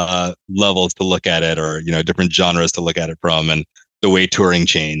different levels to look at it, or, you know, different genres to look at it from, and the way touring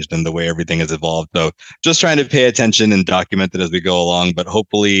changed and the way everything has evolved. So just trying to pay attention and document it as we go along, but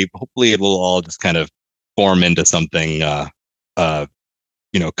hopefully it will all just kind of form into something, you know,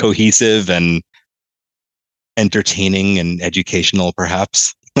 cohesive and entertaining and educational,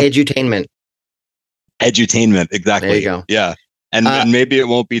 perhaps. Edutainment. Exactly. There you go. Yeah. And maybe it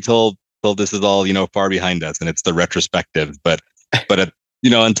won't be till this is all, you know, far behind us and it's the retrospective, but you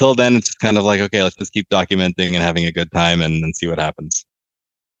know, until then, it's kind of like, okay, let's just keep documenting and having a good time and see what happens.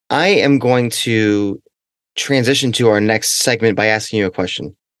 I am going to transition to our next segment by asking you a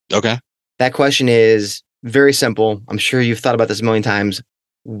question. Okay. That question is very simple. I'm sure you've thought about this a million times.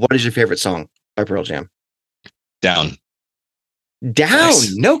 What is your favorite song by Pearl Jam? Down.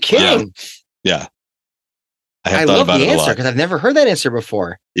 Nice. No kidding. Yeah. I love the answer because I've never heard that answer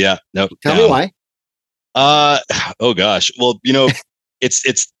before. Yeah. No. Tell me why. Oh gosh. Well, you know,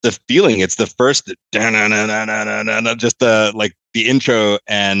 it's the feeling. It's the first just the like the intro,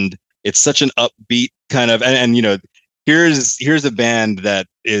 and it's such an upbeat kind of, and you know, here's a band that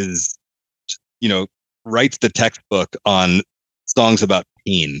is, you know, writes the textbook on songs about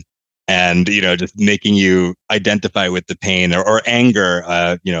pain, and, you know, just making you identify with the pain or anger,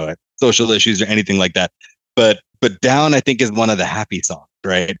 you know, social issues or anything like that. But Down, I think, is one of the happy songs,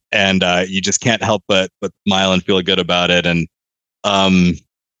 right? And you just can't help but smile and feel good about it. And I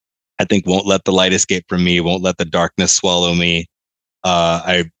think Won't Let the Light Escape from Me, Won't Let the Darkness Swallow Me.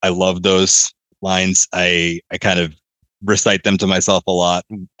 I love those lines. I kind of recite them to myself a lot,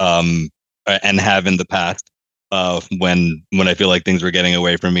 and have in the past, when I feel like things were getting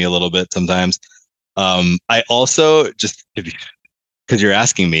away from me a little bit sometimes. I also, just because you're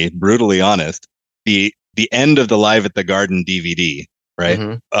asking me, brutally honest, the end of the Live at the Garden DVD, right?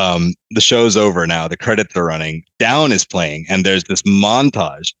 Mm-hmm. The show's over now. The credits are running. Down is playing, and there's this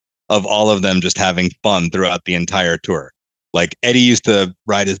montage of all of them just having fun throughout the entire tour. Like, Eddie used to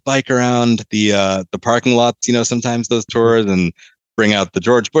ride his bike around the parking lots, you know, sometimes those tours, and bring out the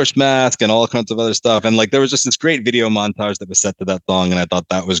George Bush mask and all kinds of other stuff. And like, there was just this great video montage that was set to that song, and I thought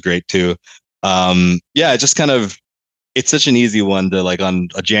that was great too. Yeah, just kind of, it's such an easy one to, like, on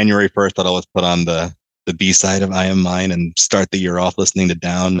a January 1st, I'd always put on the B-side of I Am Mine and start the year off listening to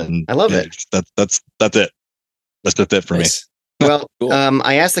Down. And I love it. That's it. That's just it for me. Well, cool.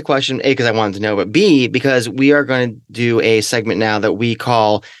 I asked the question, A, because I wanted to know, but B, because we are going to do a segment now that we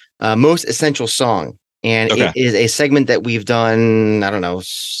call Most Essential Song. And It is a segment that we've done, I don't know,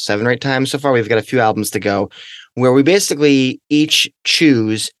 7 or 8 times so far. We've got a few albums to go, where we basically each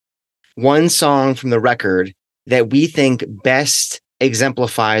choose one song from the record that we think best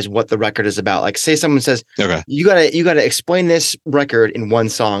exemplifies what the record is about. Like, say someone says, you gotta explain this record in one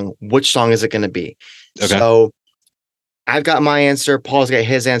song. Which song is it going to be? Okay. So I've got my answer. Paul's got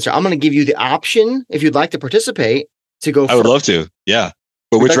his answer. I'm going to give you the option, if you'd like to participate, to go first. I would love to. Yeah.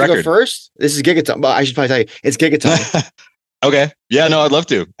 But which record? Go first? This is Gigaton. Well, I should probably tell you, it's Gigaton. Okay. Yeah, no, I'd love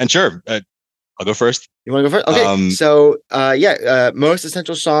to. And sure, I'll go first. You want to go first? Okay. Most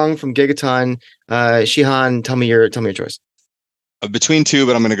Essential Song from Gigaton. Sheehan, tell me your choice. Between two,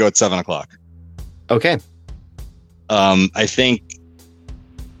 but I'm going to go at 7 o'clock. Okay. I think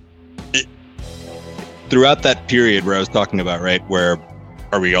throughout that period where I was talking about, right, where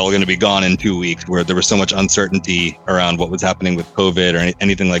are we all going to be gone in 2 weeks, where there was so much uncertainty around what was happening with COVID or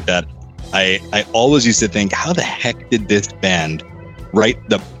anything like that, I always used to think, how the heck did this band write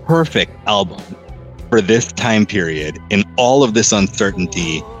the perfect album for this time period in all of this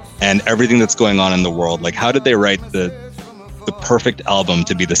uncertainty and everything that's going on in the world? Like, how did they write the perfect album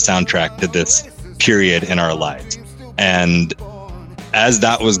to be the soundtrack to this period in our lives? And as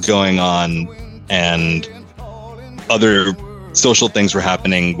that was going on and other social things were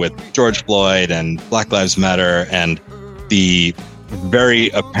happening with George Floyd and Black Lives Matter and the very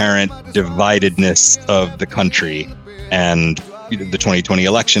apparent dividedness of the country and the 2020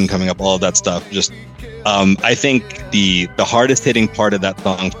 election coming up, all of that stuff. Just, I think the hardest hitting part of that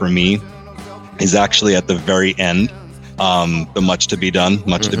song for me is actually at the very end, the much to be done.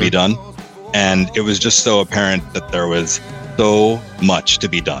 And it was just so apparent that there was so much to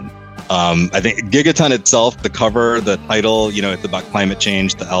be done. I think Gigaton itself, the cover, the title, it's about climate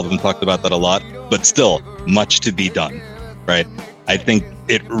change. The album talked about that a lot, but still much to be done, right? I think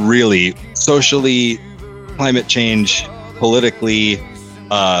it really socially, climate change, politically,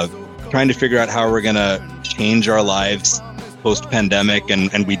 trying to figure out how we're going to change our lives post-pandemic.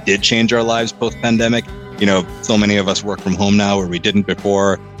 And we did change our lives post-pandemic. So many of us work from home now where we didn't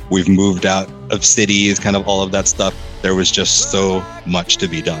before. We've moved out of cities, kind of all of that stuff. There was just so much to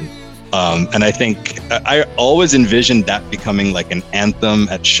be done. And I think I always envisioned that becoming like an anthem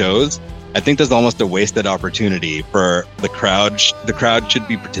at shows. I think there's almost a wasted opportunity for the crowd. The crowd should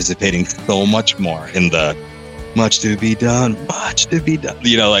be participating so much more in the much to be done. It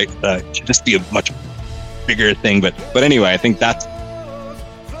should just be a much bigger thing. But anyway, I think that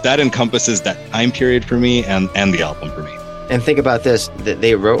encompasses that time period for me and the album for me. And think about this, that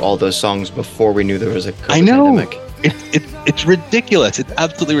they wrote all those songs before we knew there was a COVID I know. pandemic. It's ridiculous. It's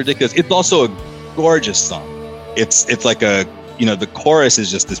absolutely ridiculous. It's also a gorgeous song. It's like the chorus is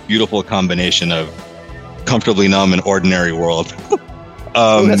just this beautiful combination of Comfortably Numb and Ordinary World.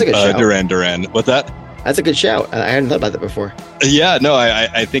 That's a good shout. Duran. What's that? That's a good shout. I hadn't thought about that before. Yeah, no,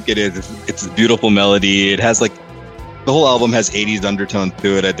 I think it is. It's a beautiful melody. It has the whole album has 80s undertones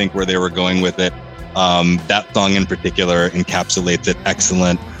to it, I think, where they were going with it. That song in particular encapsulates it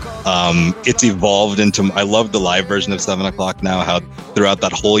excellent. It's evolved into, I love the live version of 7 O'Clock now, how throughout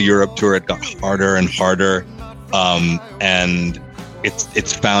that whole Europe tour, it got harder and harder. And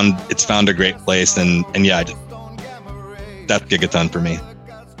it's found a great place. And yeah, that's Gigaton for me.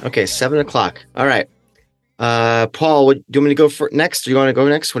 Okay. 7 O'Clock. All right. Paul, do you want me to go for next? Or you want to go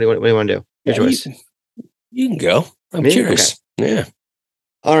next? What do you want to do? Your choice. You can go. I'm curious. Okay. Yeah.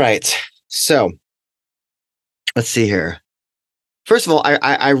 All right. So let's see here. First of all,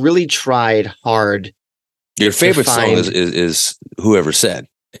 I really tried hard. Your favorite song is Whoever Said,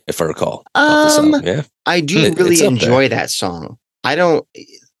 if I recall. Yeah. I do really enjoy that song.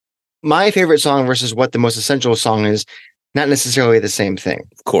 My favorite song versus what the most essential song is, not necessarily the same thing.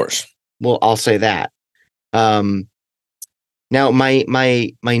 Of course. Well, I'll say that. Now my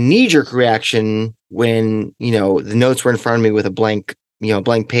knee-jerk reaction when, the notes were in front of me with a blank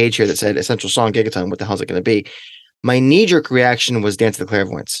page here that said essential song Gigaton, what the hell is it going to be? My knee-jerk reaction was Dance of the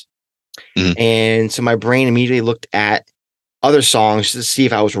Clairvoyants. Mm-hmm. And so my brain immediately looked at other songs to see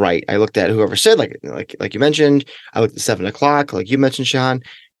if I was right. I looked at Whoever Said, like you mentioned. I looked at 7 O'Clock, like you mentioned, Sheehan.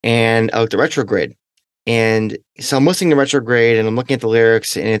 And I looked at Retrograde. And so I'm listening to Retrograde and I'm looking at the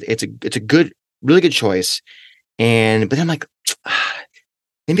lyrics, and it's a good, really good choice. But then I'm like,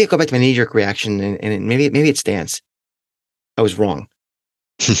 maybe I'll go back to my knee-jerk reaction and maybe it's Dance. I was wrong.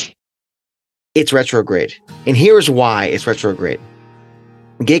 It's Retrograde. And here's why it's Retrograde.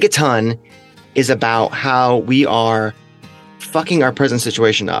 Gigaton is about how we are fucking our present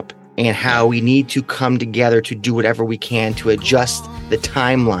situation up and how we need to come together to do whatever we can to adjust the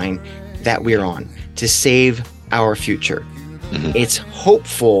timeline that we're on to save our future. Mm-hmm. It's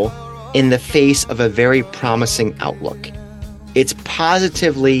hopeful in the face of a very promising outlook. It's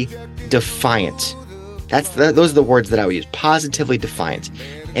positively defiant. Those are the words that I would use. Positively defiant.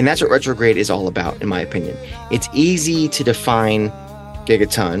 And that's what Retrograde is all about, in my opinion. It's easy to define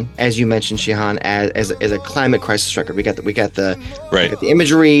Gigaton, as you mentioned, Sheehan, as a climate crisis record. We got the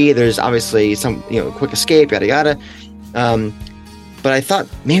imagery. There's obviously some quick escape, yada yada. But I thought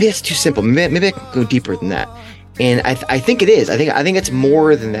maybe that's too simple. Maybe I can go deeper than that. And I think it is. I think it's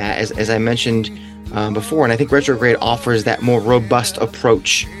more than that, as I mentioned before. And I think Retrograde offers that more robust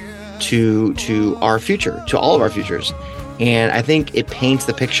approach to our future, to all of our futures. And I think it paints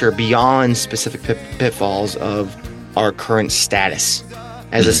the picture beyond specific pitfalls of our current status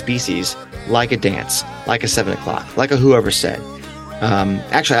as a species, like a Dance, like a 7 O'Clock, like a Whoever Said.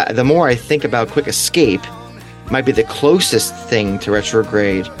 Actually, the more I think about Quick Escape, might be the closest thing to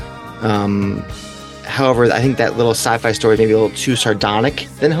Retrograde. However, I think that little sci-fi story is maybe a little too sardonic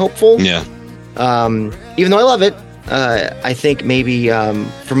than hopeful. Yeah. Even though I love it, I think maybe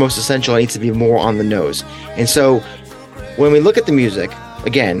for Most Essential, it needs to be more on the nose. And so when we look at the music,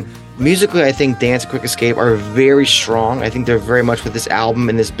 again, musically, I think Dance and Quick Escape are very strong. I think they're very much what this album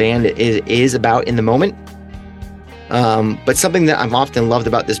and this band is about in the moment. But something that I've often loved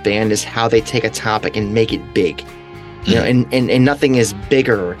about this band is how they take a topic and make it big. You know, and nothing is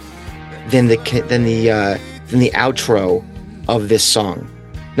bigger than the outro of this song.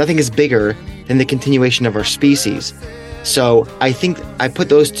 Nothing is bigger than the continuation of our species. So I think I put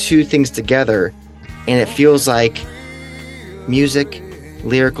those two things together, and it feels like music,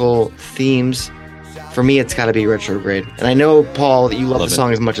 lyrical themes. For me, it's got to be Retrograde. And I know, Paul, that you love the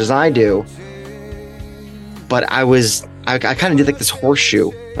song as much as I do. But I kind of did like this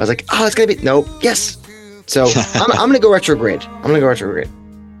horseshoe. I was like, oh, it's gonna be yes. So I'm gonna go Retrograde.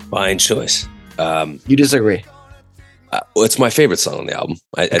 Fine choice. You disagree? Well, it's my favorite song on the album.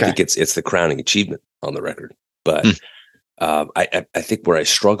 I think it's the crowning achievement on the record. But I think where I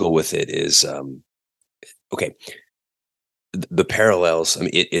struggle with it is the parallels. I mean,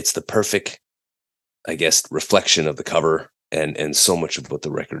 it's the perfect, I guess, reflection of the cover and so much of what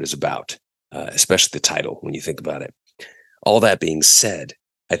the record is about. Especially the title, when you think about it. All that being said,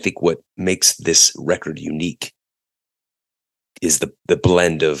 I think what makes this record unique is the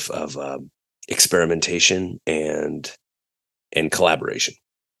blend of experimentation and collaboration.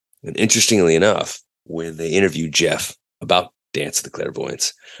 And interestingly enough, when they interviewed Jeff about Dance of the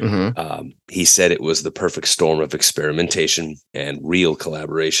Clairvoyants, he said it was the perfect storm of experimentation and real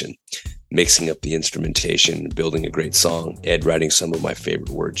collaboration, mixing up the instrumentation and building a great song. Ed writing some of my favorite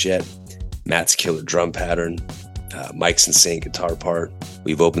words yet. Matt's killer drum pattern, Mike's insane guitar part.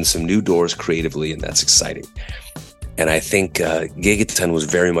 We've opened some new doors creatively, and that's exciting. And I think Gigaton was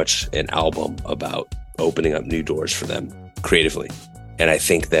very much an album about opening up new doors for them creatively. And I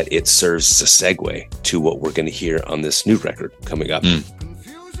think that it serves as a segue to what we're going to hear on this new record coming up.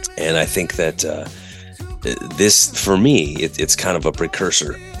 And I think that this, for me, it's kind of a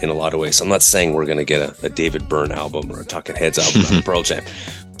precursor in a lot of ways. I'm not saying we're going to get a David Byrne album or a Talking Heads album on Pearl Jam.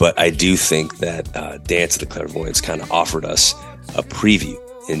 But I do think that Dance of the Clairvoyants kind of offered us a preview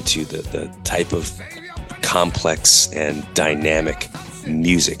into the type of complex and dynamic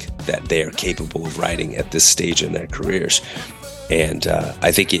music that they are capable of writing at this stage in their careers. And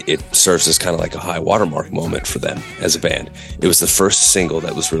I think it serves as kind of like a high watermark moment for them as a band. It was the first single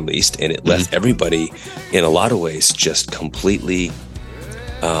that was released, and it left everybody, in a lot of ways, just completely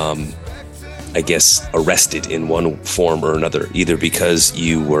I guess, arrested in one form or another, either because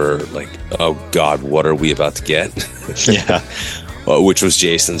you were like, oh God, what are we about to get? Which was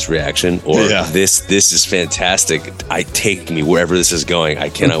Jason's reaction, or this is fantastic. Take me wherever this is going. I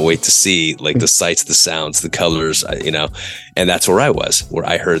cannot wait to see like the sights, the sounds, the colors, and that's where I was, where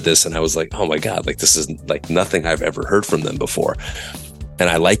I heard this and I was like, oh my God, like this is like nothing I've ever heard from them before. And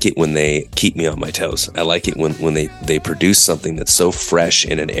I like it when they keep me on my toes. I like it when they produce something that's so fresh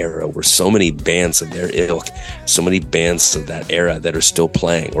in an era where so many bands of their ilk, so many bands of that era that are still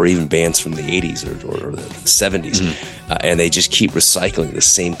playing, or even bands from the 80s or the 70s. And they just keep recycling the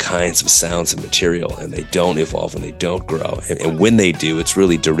same kinds of sounds and material, and they don't evolve and they don't grow. And when they do, it's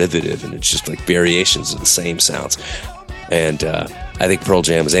really derivative, and it's just like variations of the same sounds. And I think Pearl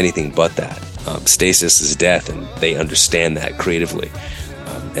Jam is anything but that. Stasis is death, and they understand that creatively.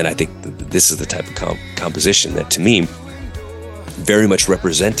 And I think this is the type of composition that, to me, very much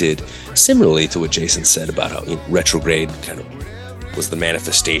represented, similarly to what Jason said about how Retrograde kind of was the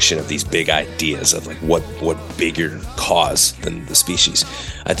manifestation of these big ideas of like what bigger cause than the species.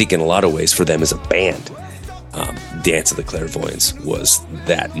 I think in a lot of ways for them as a band, Dance of the Clairvoyants was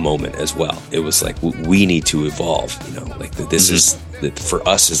that moment as well. It was like, we need to evolve, like this is that for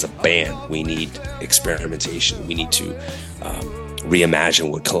us as a band, we need experimentation. We need to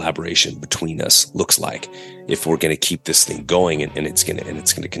reimagine what collaboration between us looks like if we're going to keep this thing going, and it's going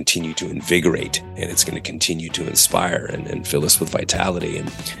to continue to invigorate, and it's going to continue to inspire and fill us with vitality. And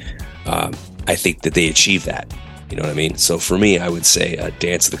I think that they achieved that. You know what I mean? So for me, I would say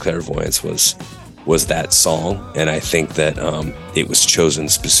Dance of the Clairvoyants was that song, and I think that it was chosen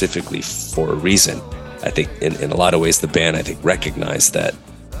specifically for a reason. I think in a lot of ways the band, I think, recognized that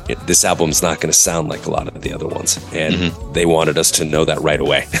this album's not going to sound like a lot of the other ones, and they wanted us to know that right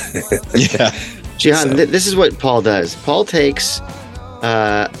away. Sheehan, this is what Paul does. Paul takes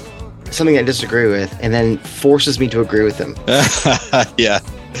something I disagree with and then forces me to agree with him.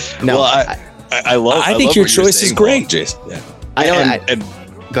 No, well, I think your choice is great, Jason. I don't.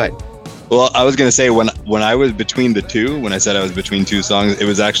 Go ahead. Well, I was going to say when I was between the two, when I said I was between two songs, it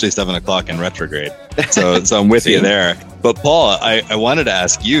was actually 7 o'clock in Retrograde. So I'm with you there. But Paul, I wanted to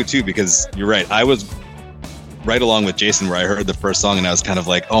ask you too, because you're right. I was right along with Jason where I heard the first song and I was kind of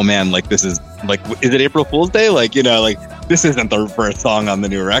like, oh man, like this is like, is it April Fool's Day? Like, you know, like this isn't the first song on the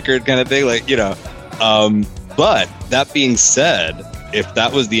new record kind of thing. Like, you know, but that being said, if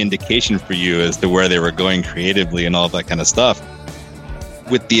that was the indication for you as to where they were going creatively and all that kind of stuff,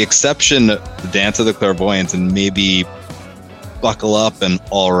 with the exception of the Dance of the Clairvoyants and maybe Buckle Up and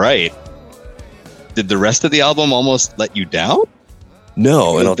All Right, did the rest of the album almost let you down?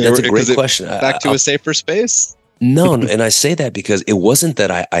 No, and that's a great question. Back to a safer space? No, and I say that because it wasn't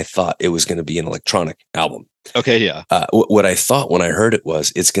that I thought it was going to be an electronic album. Okay, yeah. What I thought when I heard it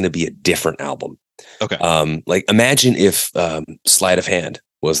was it's going to be a different album. Okay. Like imagine if Sleight of Hand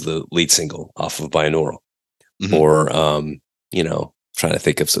was the lead single off of Binaural, or you know, trying to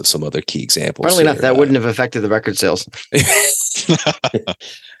think of some other key examples. Probably not. That wouldn't have affected the record sales.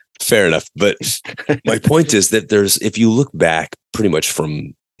 Fair enough. But my point is that if you look back pretty much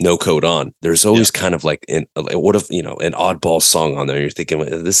from No Code on, there's always kind of like an oddball song on there. You're thinking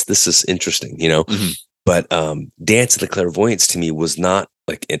this is interesting, you know. But Dance of the Clairvoyants to me was not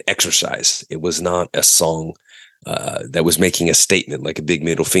like an exercise. It was not a song that was making a statement, like a big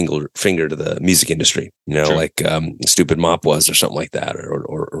middle finger to the music industry, you know, like Stupid Mop was, or something like that,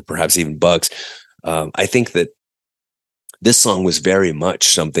 or perhaps even Bugs. I think that this song was very much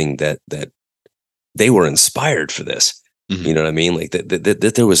something that they were inspired for this. You know what I mean? Like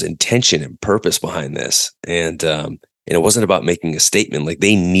that there was intention and purpose behind this, and it wasn't about making a statement. Like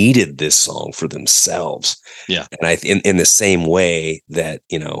they needed this song for themselves. Yeah, and in the same way that,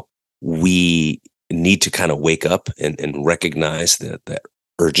 you know, we need to kind of wake up and recognize that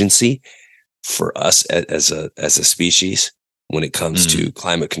urgency for us as a species when it comes to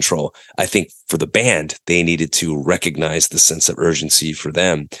climate control. I think for the band, they needed to recognize the sense of urgency for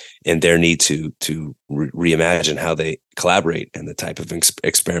them and their need to reimagine how they collaborate and the type of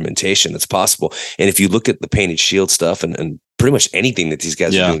experimentation that's possible. And if you look at the Painted Shield stuff and pretty much anything that these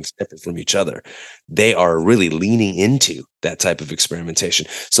guys are doing separate from each other, they are really leaning into that type of experimentation.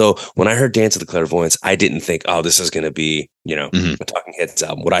 So when I heard Dance of the Clairvoyants, I didn't think, oh, this is going to be, you know, a Talking Heads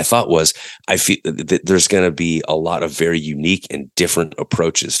album. What I thought was, I feel that there's going to be a lot of very unique and different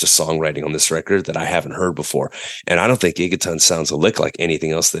approaches to songwriting on this record that I haven't heard before. And I don't think Gigaton sounds a lick like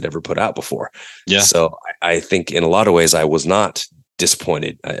anything else they'd ever put out before. Yeah. So I think in a lot of ways, I was not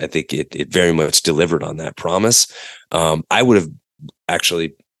disappointed. I think it very much delivered on that promise. I would have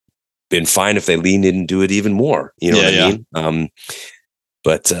actually been fine if they leaned in and do it even more. You know what I mean?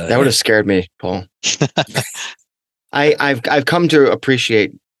 But that would have scared me, Paul. I've come to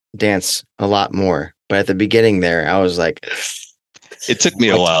appreciate dance a lot more, but at the beginning there, I was like, it took me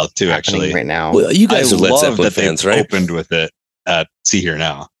a while too, actually. Right now, well, you guys are Led Zeppelin fans, right? Opened with it at See Here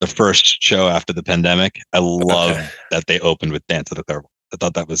Now, the first show after the pandemic. I love that they opened with Dance of the Clairvoyants. I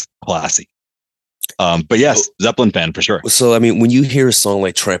thought that was classy. But yes, Zeppelin fan for sure. So, I mean, when you hear a song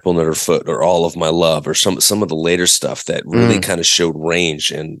like Trample Underfoot or All of My Love or some of the later stuff that really kind of showed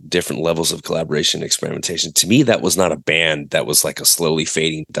range and different levels of collaboration and experimentation, to me, that was not a band that was like a slowly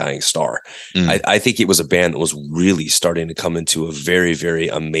fading, dying star. I think it was a band that was really starting to come into a very, very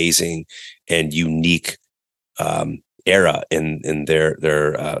amazing and unique era in their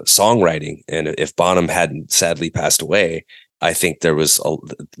songwriting. And if Bonham hadn't sadly passed away, I think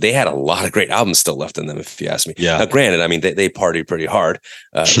they had a lot of great albums still left in them, if you ask me. Yeah. Now, granted, I mean, they partied pretty hard,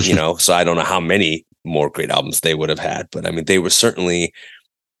 you know, so I don't know how many more great albums they would have had, but I mean, they were certainly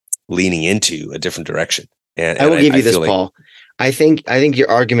leaning into a different direction. And I will give you this, Paul. I think your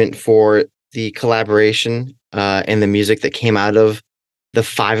argument for the collaboration and the music that came out of the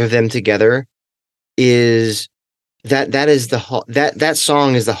five of them together is that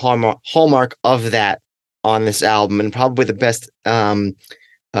song is the hallmark of that on this album, and probably the best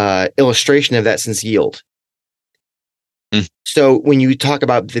illustration of that since Yield. So when you talk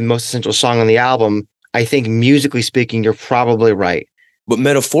about the most essential song on the album, I think musically speaking, you're probably right. But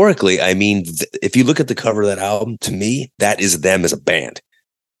metaphorically, I mean, if you look at the cover of that album, to me, that is them as a band.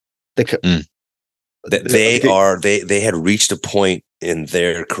 They had reached a point in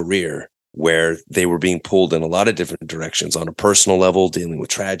their career where they were being pulled in a lot of different directions on a personal level, dealing with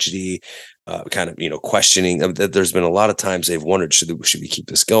tragedy, kind of, you know, questioning. There's been a lot of times they've wondered, should we keep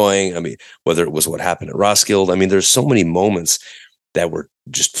this going? I mean, whether it was what happened at Roskilde. I mean, there's so many moments that were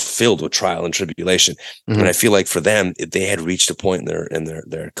just filled with trial and tribulation. And I feel like for them, they had reached a point in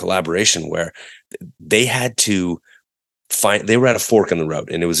their collaboration where they had to they were at a fork in the road,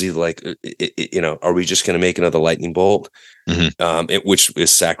 and it was either like, are we just going to make another lightning bolt? Which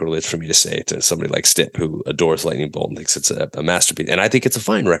is sacrilege for me to say to somebody like Stipp, who adores Lightning Bolt and thinks it's a masterpiece. And I think it's a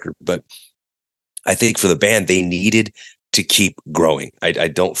fine record, but I think for the band, they needed to keep growing. I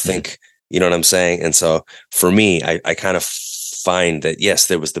don't think, you know what I'm saying? And so for me, I kind of find that, yes,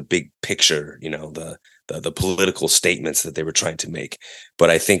 there was the big picture, the political statements that they were trying to make. But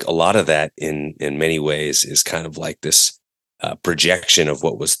I think a lot of that in many ways is kind of like this projection of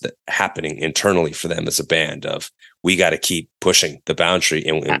what was happening internally for them as a band of, we got to keep pushing the boundary.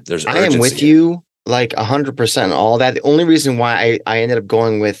 And there's urgency. I am with you like 100% all that. The only reason why I ended up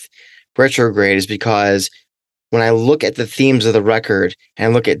going with Retrograde is because when I look at the themes of the record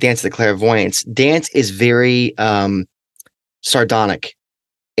and look at Dance of the Clairvoyants, Dance is very sardonic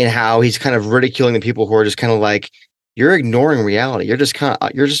in how he's kind of ridiculing the people who are just kind of like, you're ignoring reality. You're just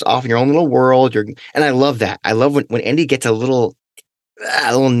off in your own little world. And I love that. I love when Andy gets a little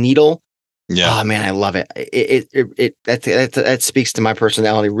needle. Yeah. Oh man, I love it. That speaks to my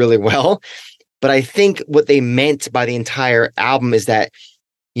personality really well. But I think what they meant by the entire album is that,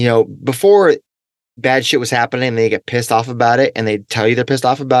 before bad shit was happening and they get pissed off about it and they tell you they're pissed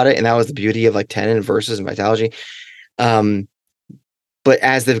off about it. And that was the beauty of like Tenon and Versus and Vitalogy. But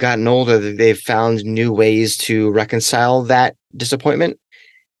as they've gotten older, they've found new ways to reconcile that disappointment.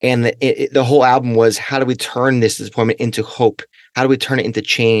 And the whole album was, how do we turn this disappointment into hope? How do we turn it into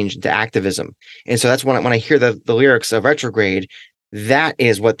change, into activism? And so that's when I hear the lyrics of Retrograde, that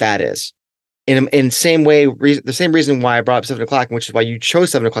is what that is. In the same way, the same reason why I brought up 7 o'clock, which is why you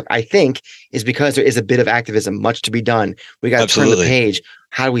chose 7 o'clock, I think, is because there is a bit of activism, much to be done. We got to turn the page.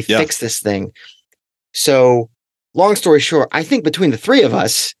 How do we fix this thing? So long story short, I think between the three of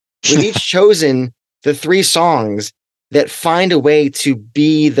us, we've each chosen the 3 songs that find a way to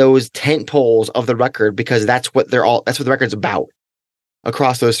be those tent poles of the record, because that's what the record's about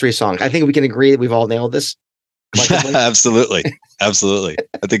across those 3 songs. I think we can agree that we've all nailed this. Absolutely. I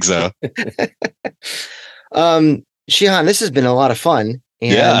think so. Sheehan, this has been a lot of fun.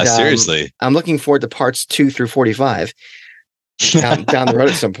 And, seriously. I'm looking forward to parts 2 through 45 down the road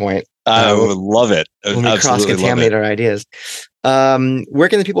at some point. I would love it. When we cross-contaminate our ideas. Where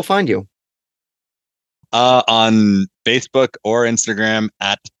can the people find you? On Facebook or Instagram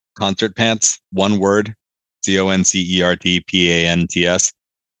at ConcertPants, one word, ConcertPants.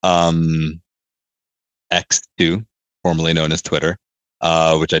 X2, formerly known as Twitter,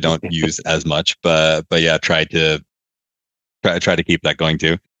 which I don't use as much, but yeah, try to keep that going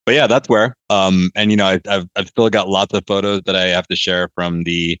too. But yeah, that's where. And I've still got lots of photos that I have to share from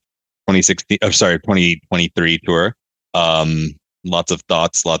the 2023 tour. Lots of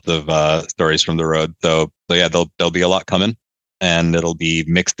thoughts, lots of stories from the road. So yeah, there'll be a lot coming, and it'll be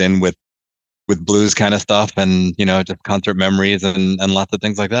mixed in with blues kind of stuff, and just concert memories and lots of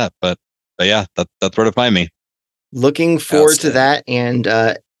things like that. But yeah, that's where to find me. Looking forward to that. And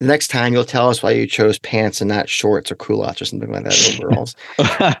next time you'll tell us why you chose pants and not shorts or culottes or something like that. Overalls.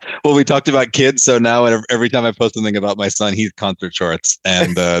 Well, we talked about kids, so now every time I post something about my son, he's concert shorts,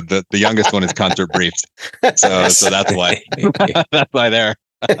 and the youngest one is concert briefs. So that's why. That's why there.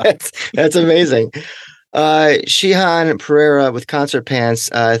 That's amazing. Sheehan Perera with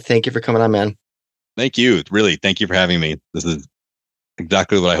ConcertPants. Thank you for coming on, man. Thank you. Really, thank you for having me. This is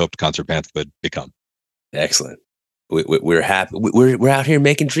exactly what I hoped ConcertPants would become. Excellent. We're happy. We're out here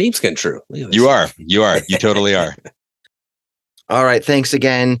making dreams come true. You are. You totally are. All right. Thanks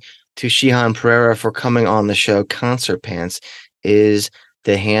again to Sheehan Perera for coming on the show. ConcertPants is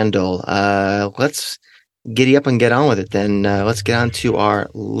the handle. Let's giddy up and get on with it. Then let's get on to our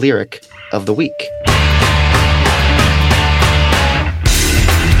lyric of the week.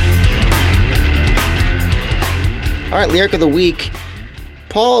 All right, lyric of the week.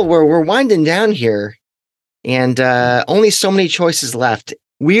 Paul, we're winding down here, and only so many choices left.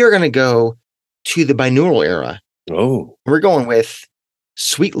 We are going to go to the binaural era. Oh. We're going with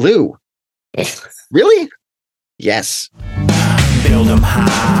Sweet Lou. Really? Yes. Build them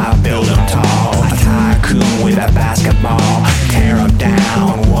high, build them tall. A tycoon with a basketball. Tear them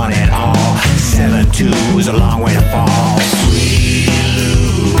down, one and all. 7-2 is a long way to fall. Sweet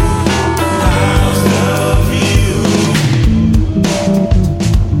Lou, house of you.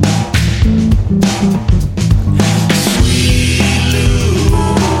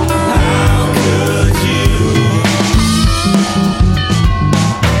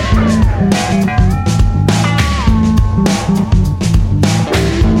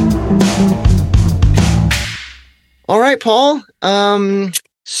 All right, Paul.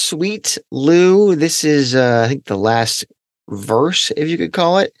 Sweet Lou. This is, I think, the last verse, if you could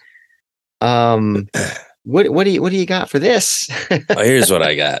call it. What do you got for this? Here's what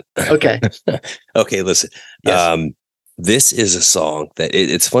I got. Okay. Okay, listen. Yes. This is a song that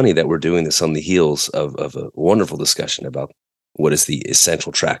it's funny that we're doing this on the heels of a wonderful discussion about what is the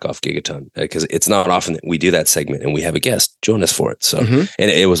essential track off Gigaton, because it's not often that we do that segment and we have a guest join us for it. So, and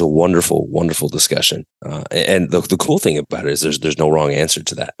it was a wonderful, wonderful discussion. And the cool thing about it is there's no wrong answer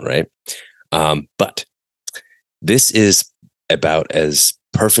to that, right? But this is about as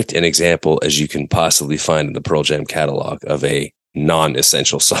perfect an example as you can possibly find in the Pearl Jam catalog of a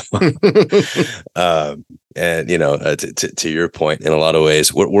non-essential song. And to your point, in a lot of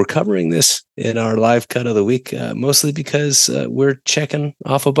ways, we're covering this in our live cut of the week, mostly because we're checking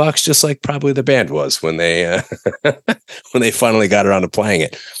off a box, just like probably the band was when they when they finally got around to playing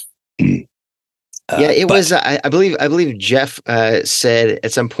it. It was. I believe Jeff said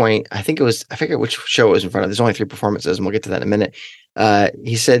at some point. I forget which show it was in front of. There's only 3 performances, and we'll get to that in a minute.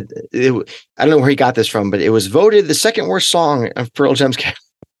 He said, I don't know where he got this from, but it was voted the second worst song of Pearl Jam's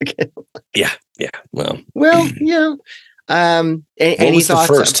catalog. Yeah. Well, yeah. Any thoughts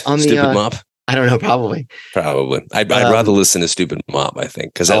first? On Stupid Mop? I don't know. Probably. I'd rather listen to Stupid Mop, I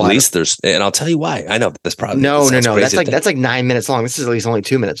think, because at least there's, and I'll tell you why. I know that's probably no. That's like 9 minutes long. This is at least only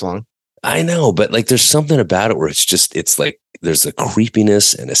 2 minutes long. I know, but like there's something about it where it's like there's a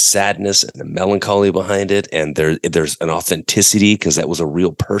creepiness and a sadness and a melancholy behind it, and there's an authenticity because that was a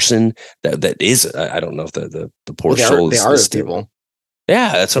real person that is. I don't know if the poor soul they are people.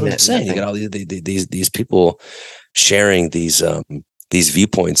 Yeah, that's what I'm saying. You got all these people sharing these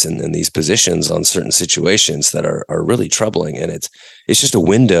viewpoints and these positions on certain situations that are really troubling, and it's just a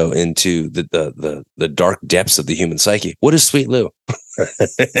window into the dark depths of the human psyche. What is Sweet Lou?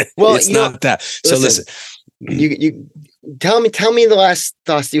 Well, it's not that. So listen, you tell me the last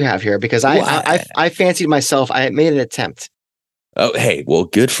thoughts you have here, because I fancied myself. I made an attempt. Oh, hey, well,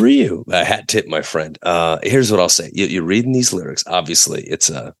 good for you. Hat tip, my friend. Here's what I'll say. You're reading these lyrics. Obviously, it's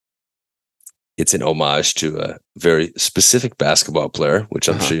an homage to a very specific basketball player, which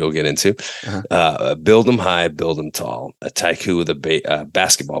I'm sure you'll get into. Build them high, build them tall. A Taiku with a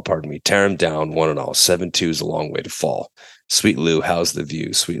basketball, tear them down, one and all. 7-2 is a long way to fall. Sweet Lou, how's the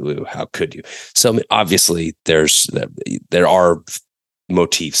view? Sweet Lou, how could you? So I mean, obviously, there are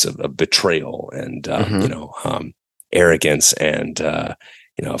motifs of betrayal and arrogance and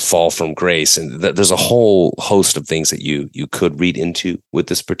fall from grace, and there's a whole host of things that you could read into with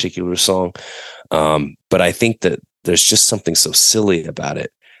this particular song. But I think that there's just something so silly about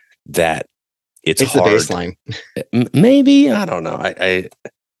it that it's hard. The baseline. Maybe, I don't know. I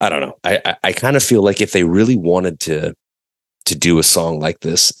don't know. I kind of feel like if they really wanted to do a song like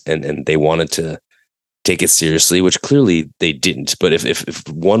this and they wanted to take it seriously, which clearly they didn't, but if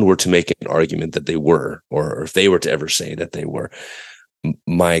one were to make an argument that they were, or if they were to ever say that they were,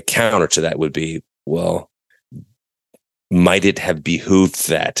 my counter to that would be, well, might it have behooved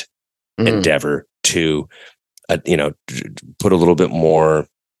that endeavor to, put a little bit more,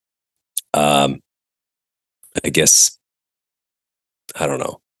 I guess, I don't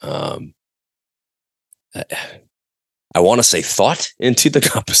know. I want to say thought into the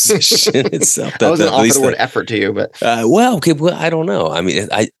composition itself. I wasn't offer the word effort to you, but well, I don't know. I mean,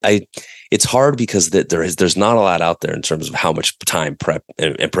 it's hard because there's not a lot out there in terms of how much time prep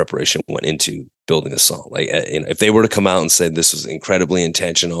and preparation went into building a song. Like, if they were to come out and say this was incredibly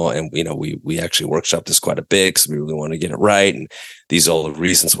intentional, and we actually workshopped this quite a bit because we really want to get it right, and these are all the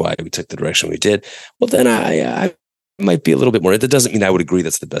reasons why we took the direction we did. Well, then I might be a little bit more. That doesn't mean I would agree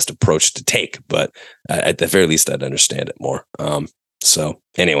that's the best approach to take, but at the very least, I'd understand it more. So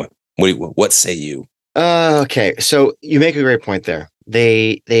anyway, what say you? Okay, so you make a great point there.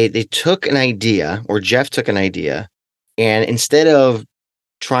 They took an idea, or Jeff took an idea, and instead of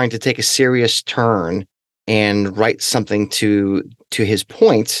trying to take a serious turn and write something to his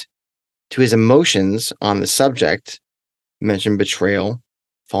point, to his emotions on the subject, mentioned betrayal,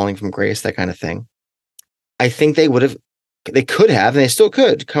 falling from grace, that kind of thing. I think they could have, and they still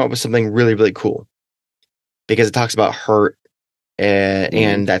could come up with something really, really cool, because it talks about hurt,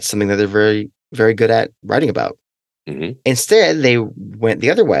 and that's something that they're very, very good at writing about. Mm-hmm. Instead, they went the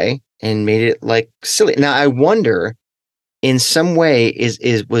other way and made it like silly. Now, I wonder, in some way,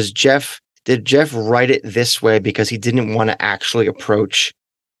 did Jeff write it this way because he didn't want to actually approach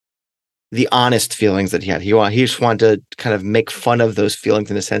the honest feelings that he had? He just wanted to kind of make fun of those feelings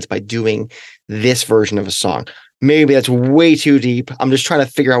in a sense by doing this version of a song. Maybe that's way too deep. I'm just trying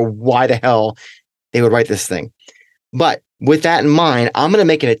to figure out why the hell they would write this thing. But with that in mind, I'm going to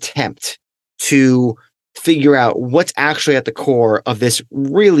make an attempt to figure out what's actually at the core of this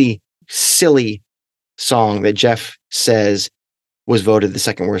really silly song that Jeff says was voted the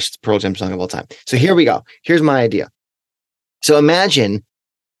second worst Pearl Jam song of all time. So here we go. Here's my idea. So imagine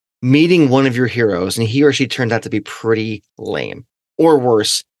meeting one of your heroes and he or she turned out to be pretty lame, or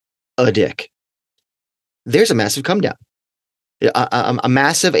worse, a dick. There's a massive come down, a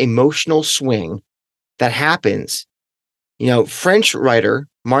massive emotional swing that happens. French writer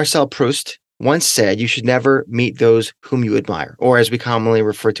Marcel Proust once said, you should never meet those whom you admire, or as we commonly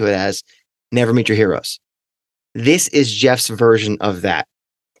refer to it as, never meet your heroes. This is Jeff's version of that.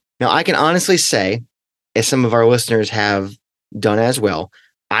 Now, I can honestly say, as some of our listeners have done as well,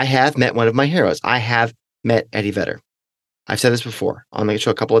 I have met one of my heroes. I have met Eddie Vedder. I've said this before on the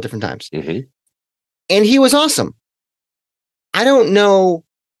show a couple of different times. Mm-hmm. And he was awesome. I don't know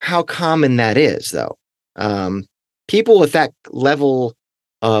how common that is, though. People with that level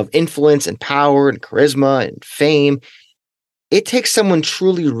of influence and power and charisma and fame, it takes someone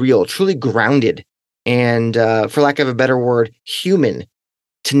truly real, truly grounded, and for lack of a better word, human,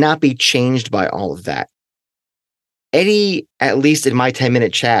 to not be changed by all of that. Eddie, at least in my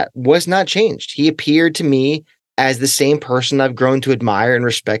 10-minute chat, was not changed. He appeared to me as the same person I've grown to admire and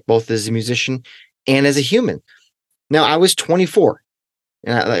respect, both as a musician and as a human. Now, I was 24.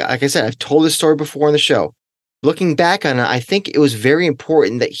 And like I said, I've told this story before on the show. Looking back on it, I think it was very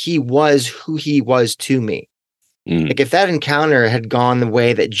important that he was who he was to me. Like, if that encounter had gone the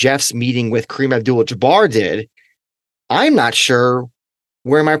way that Jeff's meeting with Kareem Abdul-Jabbar did, I'm not sure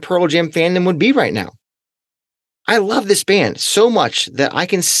where my Pearl Jam fandom would be right now. I love this band so much that I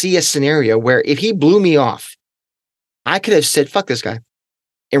can see a scenario where if he blew me off, I could have said, fuck this guy,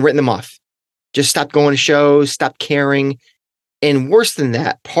 and written them off. Just stopped going to shows, stopped caring. And worse than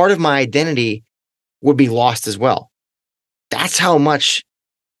that, part of my identity would be lost as well. That's how much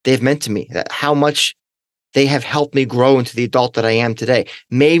they've meant to me, how much they have helped me grow into the adult that I am today.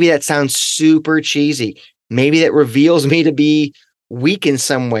 Maybe that sounds super cheesy. Maybe that reveals me to be weak in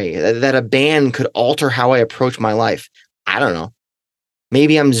some way, that a band could alter how I approach my life. I don't know.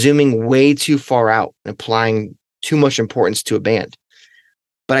 Maybe I'm zooming way too far out and applying too much importance to a band.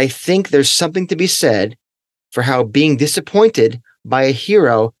 But I think there's something to be said for how being disappointed by a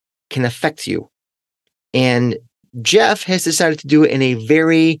hero can affect you. And Jeff has decided to do it in a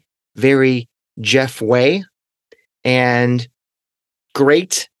very, very Jeff way. And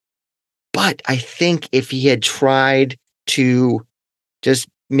great. But I think if he had tried to just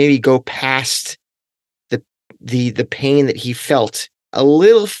maybe go past the pain that he felt a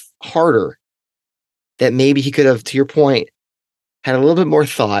little harder, that maybe he could have, to your point, had a little bit more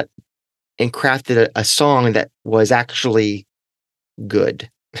thought and crafted a song that was actually good.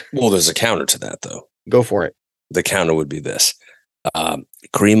 Well, there's a counter to that, though. Go for it. The counter would be this.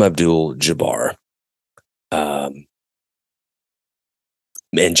 Kareem Abdul-Jabbar and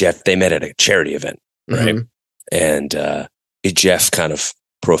Jeff, they met at a charity event, right? Mm-hmm. And Jeff kind of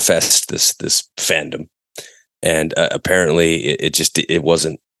professed this fandom. And apparently it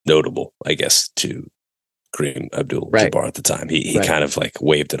wasn't notable, I guess, to Kareem Abdul-Jabbar at the time. He kind of like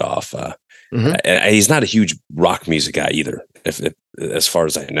waved it off. And he's not a huge rock music guy either, if as far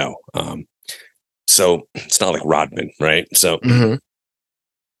as I know. So it's not like Rodman, right? So, and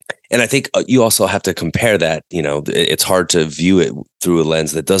I think you also have to compare that. It's hard to view it through a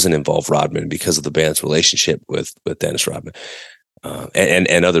lens that doesn't involve Rodman because of the band's relationship with Dennis Rodman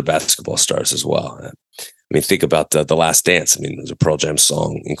and other basketball stars as well. I mean, think about the Last Dance. I mean, there's a Pearl Jam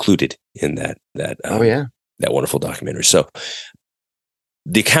song included in that wonderful documentary. So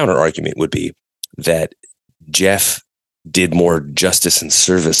the counter argument would be that Jeff did more justice and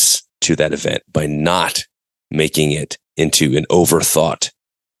service to that event by not making it into an overthought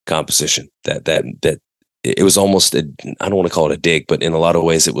composition. That it was almost I don't want to call it a dig, but in a lot of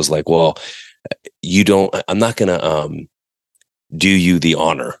ways it was like, well, I'm not going to do you the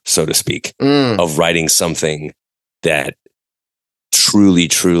honor, so to speak, of writing something that truly,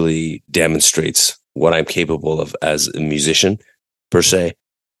 truly demonstrates what I'm capable of as a musician, per se.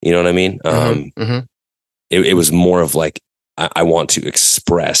 You know what I mean? It was more of like, I want to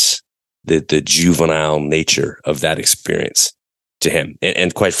express the juvenile nature of that experience to him.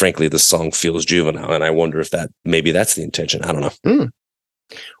 And quite frankly, the song feels juvenile. And I wonder if maybe that's the intention. I don't know.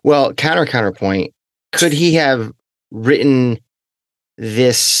 Well, counterpoint, could he have written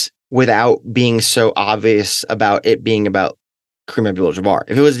this without being so obvious about it being about Kareem Abdul-Jabbar?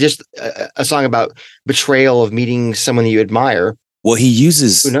 If it was just a song about betrayal of meeting someone that you admire. Well, he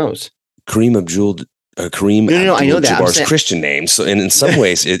uses, who knows, Kareem Abdul-Jabbar's Christian name. So, and in some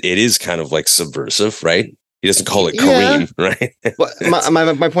ways it is kind of like subversive, right? He doesn't call it Kareem, right? Well,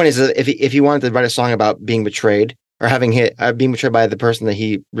 my point is that if he wanted to write a song about being betrayed, or having being betrayed by the person that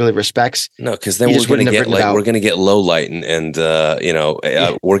he really respects. No, because then we're going to get Low Light and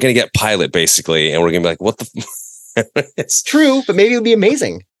we're going to get Pilot basically, and we're going to be like, what the? It's true, but maybe it'll be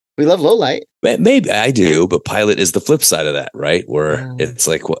amazing. We love Low Light. Maybe I do, but Pilot is the flip side of that, right? Where it's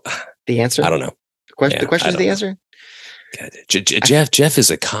like, what? The answer? I don't know. The question is the answer. God, Jeff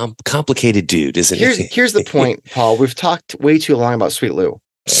is a complicated dude, isn't he? Here's the point, Paul. We've talked way too long about Sweet Lou,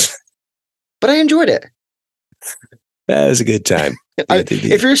 but I enjoyed it. That was a good time.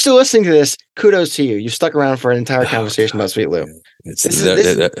 If you're still listening to this, kudos to you. You stuck around for an entire conversation about Sweet Lou.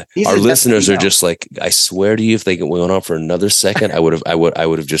 Our listeners are just like, I swear to you, if they went on for another second, I would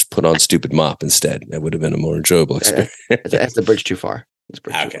have just put on Stupid Mop instead. That would have been a more enjoyable experience. That's the bridge too far.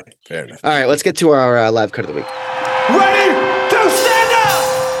 Okay, fair enough. All right, let's get to our live cut of the week. Ready to stand up!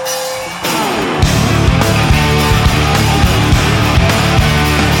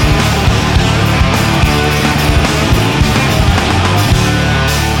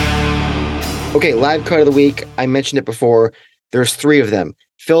 Okay, live cut of the week. I mentioned it before. There's 3 of them.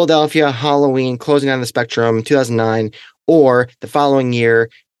 Philadelphia, Halloween, Closing on the Spectrum, 2009, or the following year,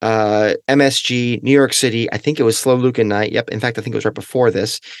 MSG, New York City. I think it was Slow Lucan Night. Yep. In fact, I think it was right before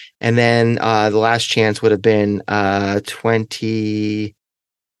this. And then the last chance would have been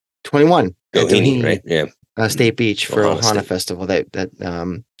 2021. Doheny, right? Yeah. State Beach for Ohana Festival.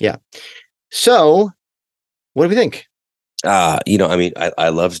 Yeah. So, what do we think? I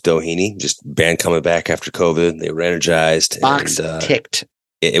loved Doheny. Just band coming back after COVID. They were energized. Box ticked.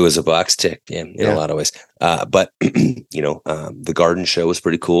 It was a box tick, in a lot of ways. But the garden show was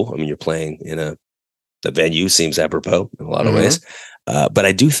pretty cool. I mean, you're playing in the venue seems apropos in a lot of ways. But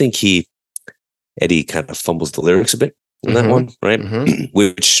I do think Eddie kind of fumbles the lyrics a bit in that one, right?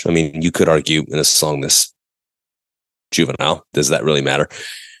 Which, I mean, you could argue in a song this juvenile, does that really matter?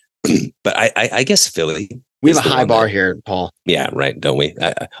 But I guess Philly. We have a high bar here, Paul. Yeah, right. Don't we?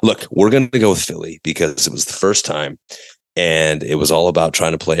 Look, we're going to go with Philly because it was the first time. And it was all about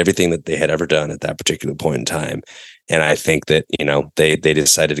trying to play everything that they had ever done at that particular point in time. And I think that, they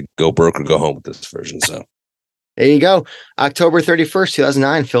decided to go broke or go home with this version. So there you go. October 31st,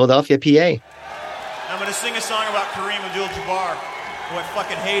 2009, Philadelphia, PA. I'm going to sing a song about Kareem Abdul-Jabbar, who I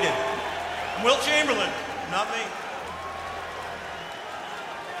fucking hated. I'm Wilt Chamberlain, not me.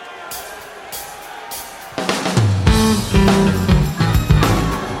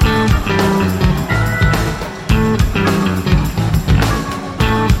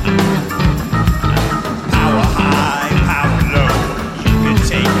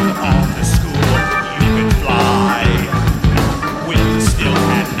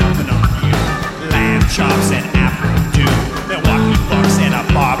 Chops and apple dew, Milwaukee Bucks and a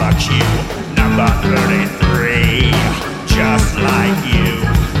barbecue. Number 33, just like you.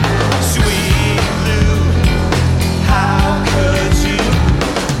 Sweet Lou, how could you?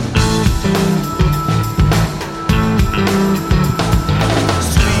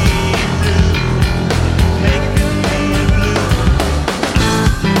 Sweet Lou, making me blue.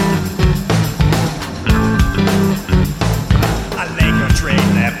 A Laker trade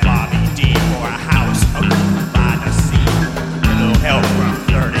left Bobby D for a house by the sea. Little help from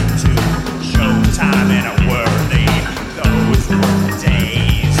 32. Showtime and a worthy. Those were the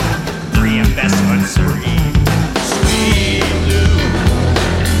days. Reinvestment spree. Sweet Lou,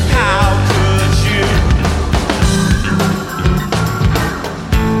 how could you?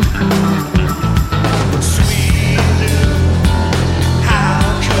 Sweet Lou, how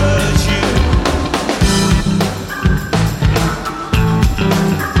could you?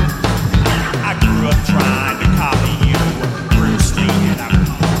 I grew up trying to copy you, Bruce Lee and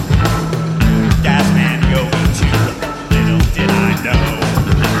Gasman Yogi too. Little did I know,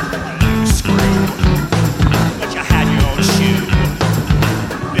 you screw, but you had your own shoe.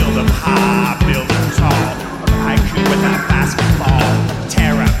 Build 'em high, build 'em tall. Haiku without basketball.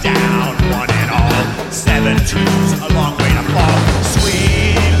 Tear 'em down, one and all. 7-2's a long way to fall.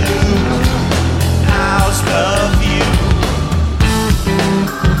 Sweet Lou, how's the view?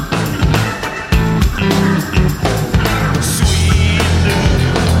 Sweet Lou,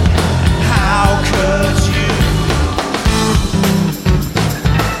 how could you?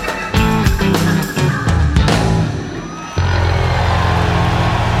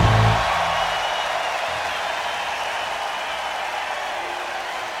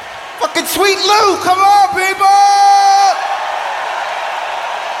 Fucking Sweet Lou, come on, people!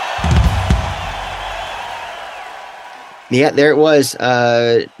 Yeah, there it was.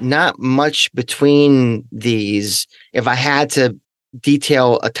 Not much between these. If I had to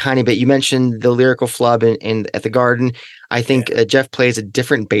detail a tiny bit. You mentioned the lyrical flub in at the Garden. I think Jeff plays a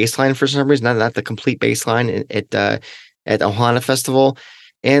different bass line for some reason, not the complete bass line at Ohana Festival.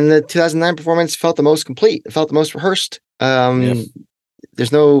 And the 2009 performance felt the most complete. It felt the most rehearsed.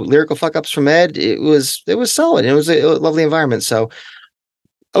 There's no lyrical fuck ups from Ed. It was solid. It was a lovely environment. So,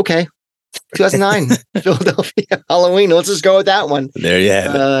 okay. 2009 Philadelphia Halloween. Let's just go with that one. There you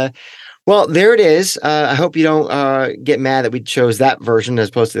have it. Well, there it is. I hope you don't get mad that we chose that version as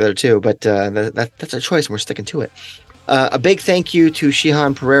opposed to the other two, but that's our choice and we're sticking to it. A big thank you to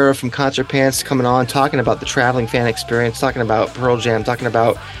Sheehan Perera from ConcertPants coming on, talking about the traveling fan experience, talking about Pearl Jam, talking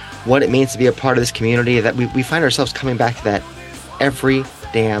about what it means to be a part of this community, that we find ourselves coming back to that every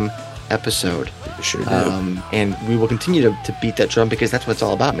damn episode. Sure do. And we will continue to beat that drum because that's what it's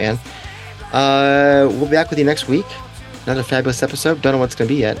all about, man. We'll be back with you next week. Another fabulous episode. Don't know what it's going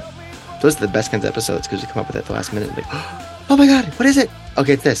to be yet. Those are the best kinds of episodes because we come up with it at the last minute. Like, oh my God, what is it?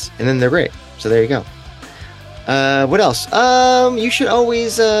 Okay, it's this. And then they're great. So there you go. What else? You should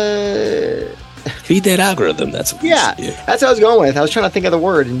always feed that algorithm. That's what that's what I was going with. I was trying to think of the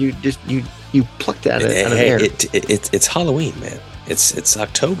word, and you plucked that out of the air. It's Halloween, man. It's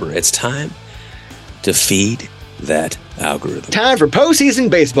October. It's time to feed that algorithm. Time for postseason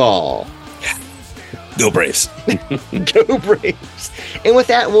baseball. Go Braves. Go Braves. And with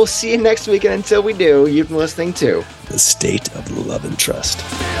that, we'll see you next week. And until we do, you've been listening to The State of Love and Trust.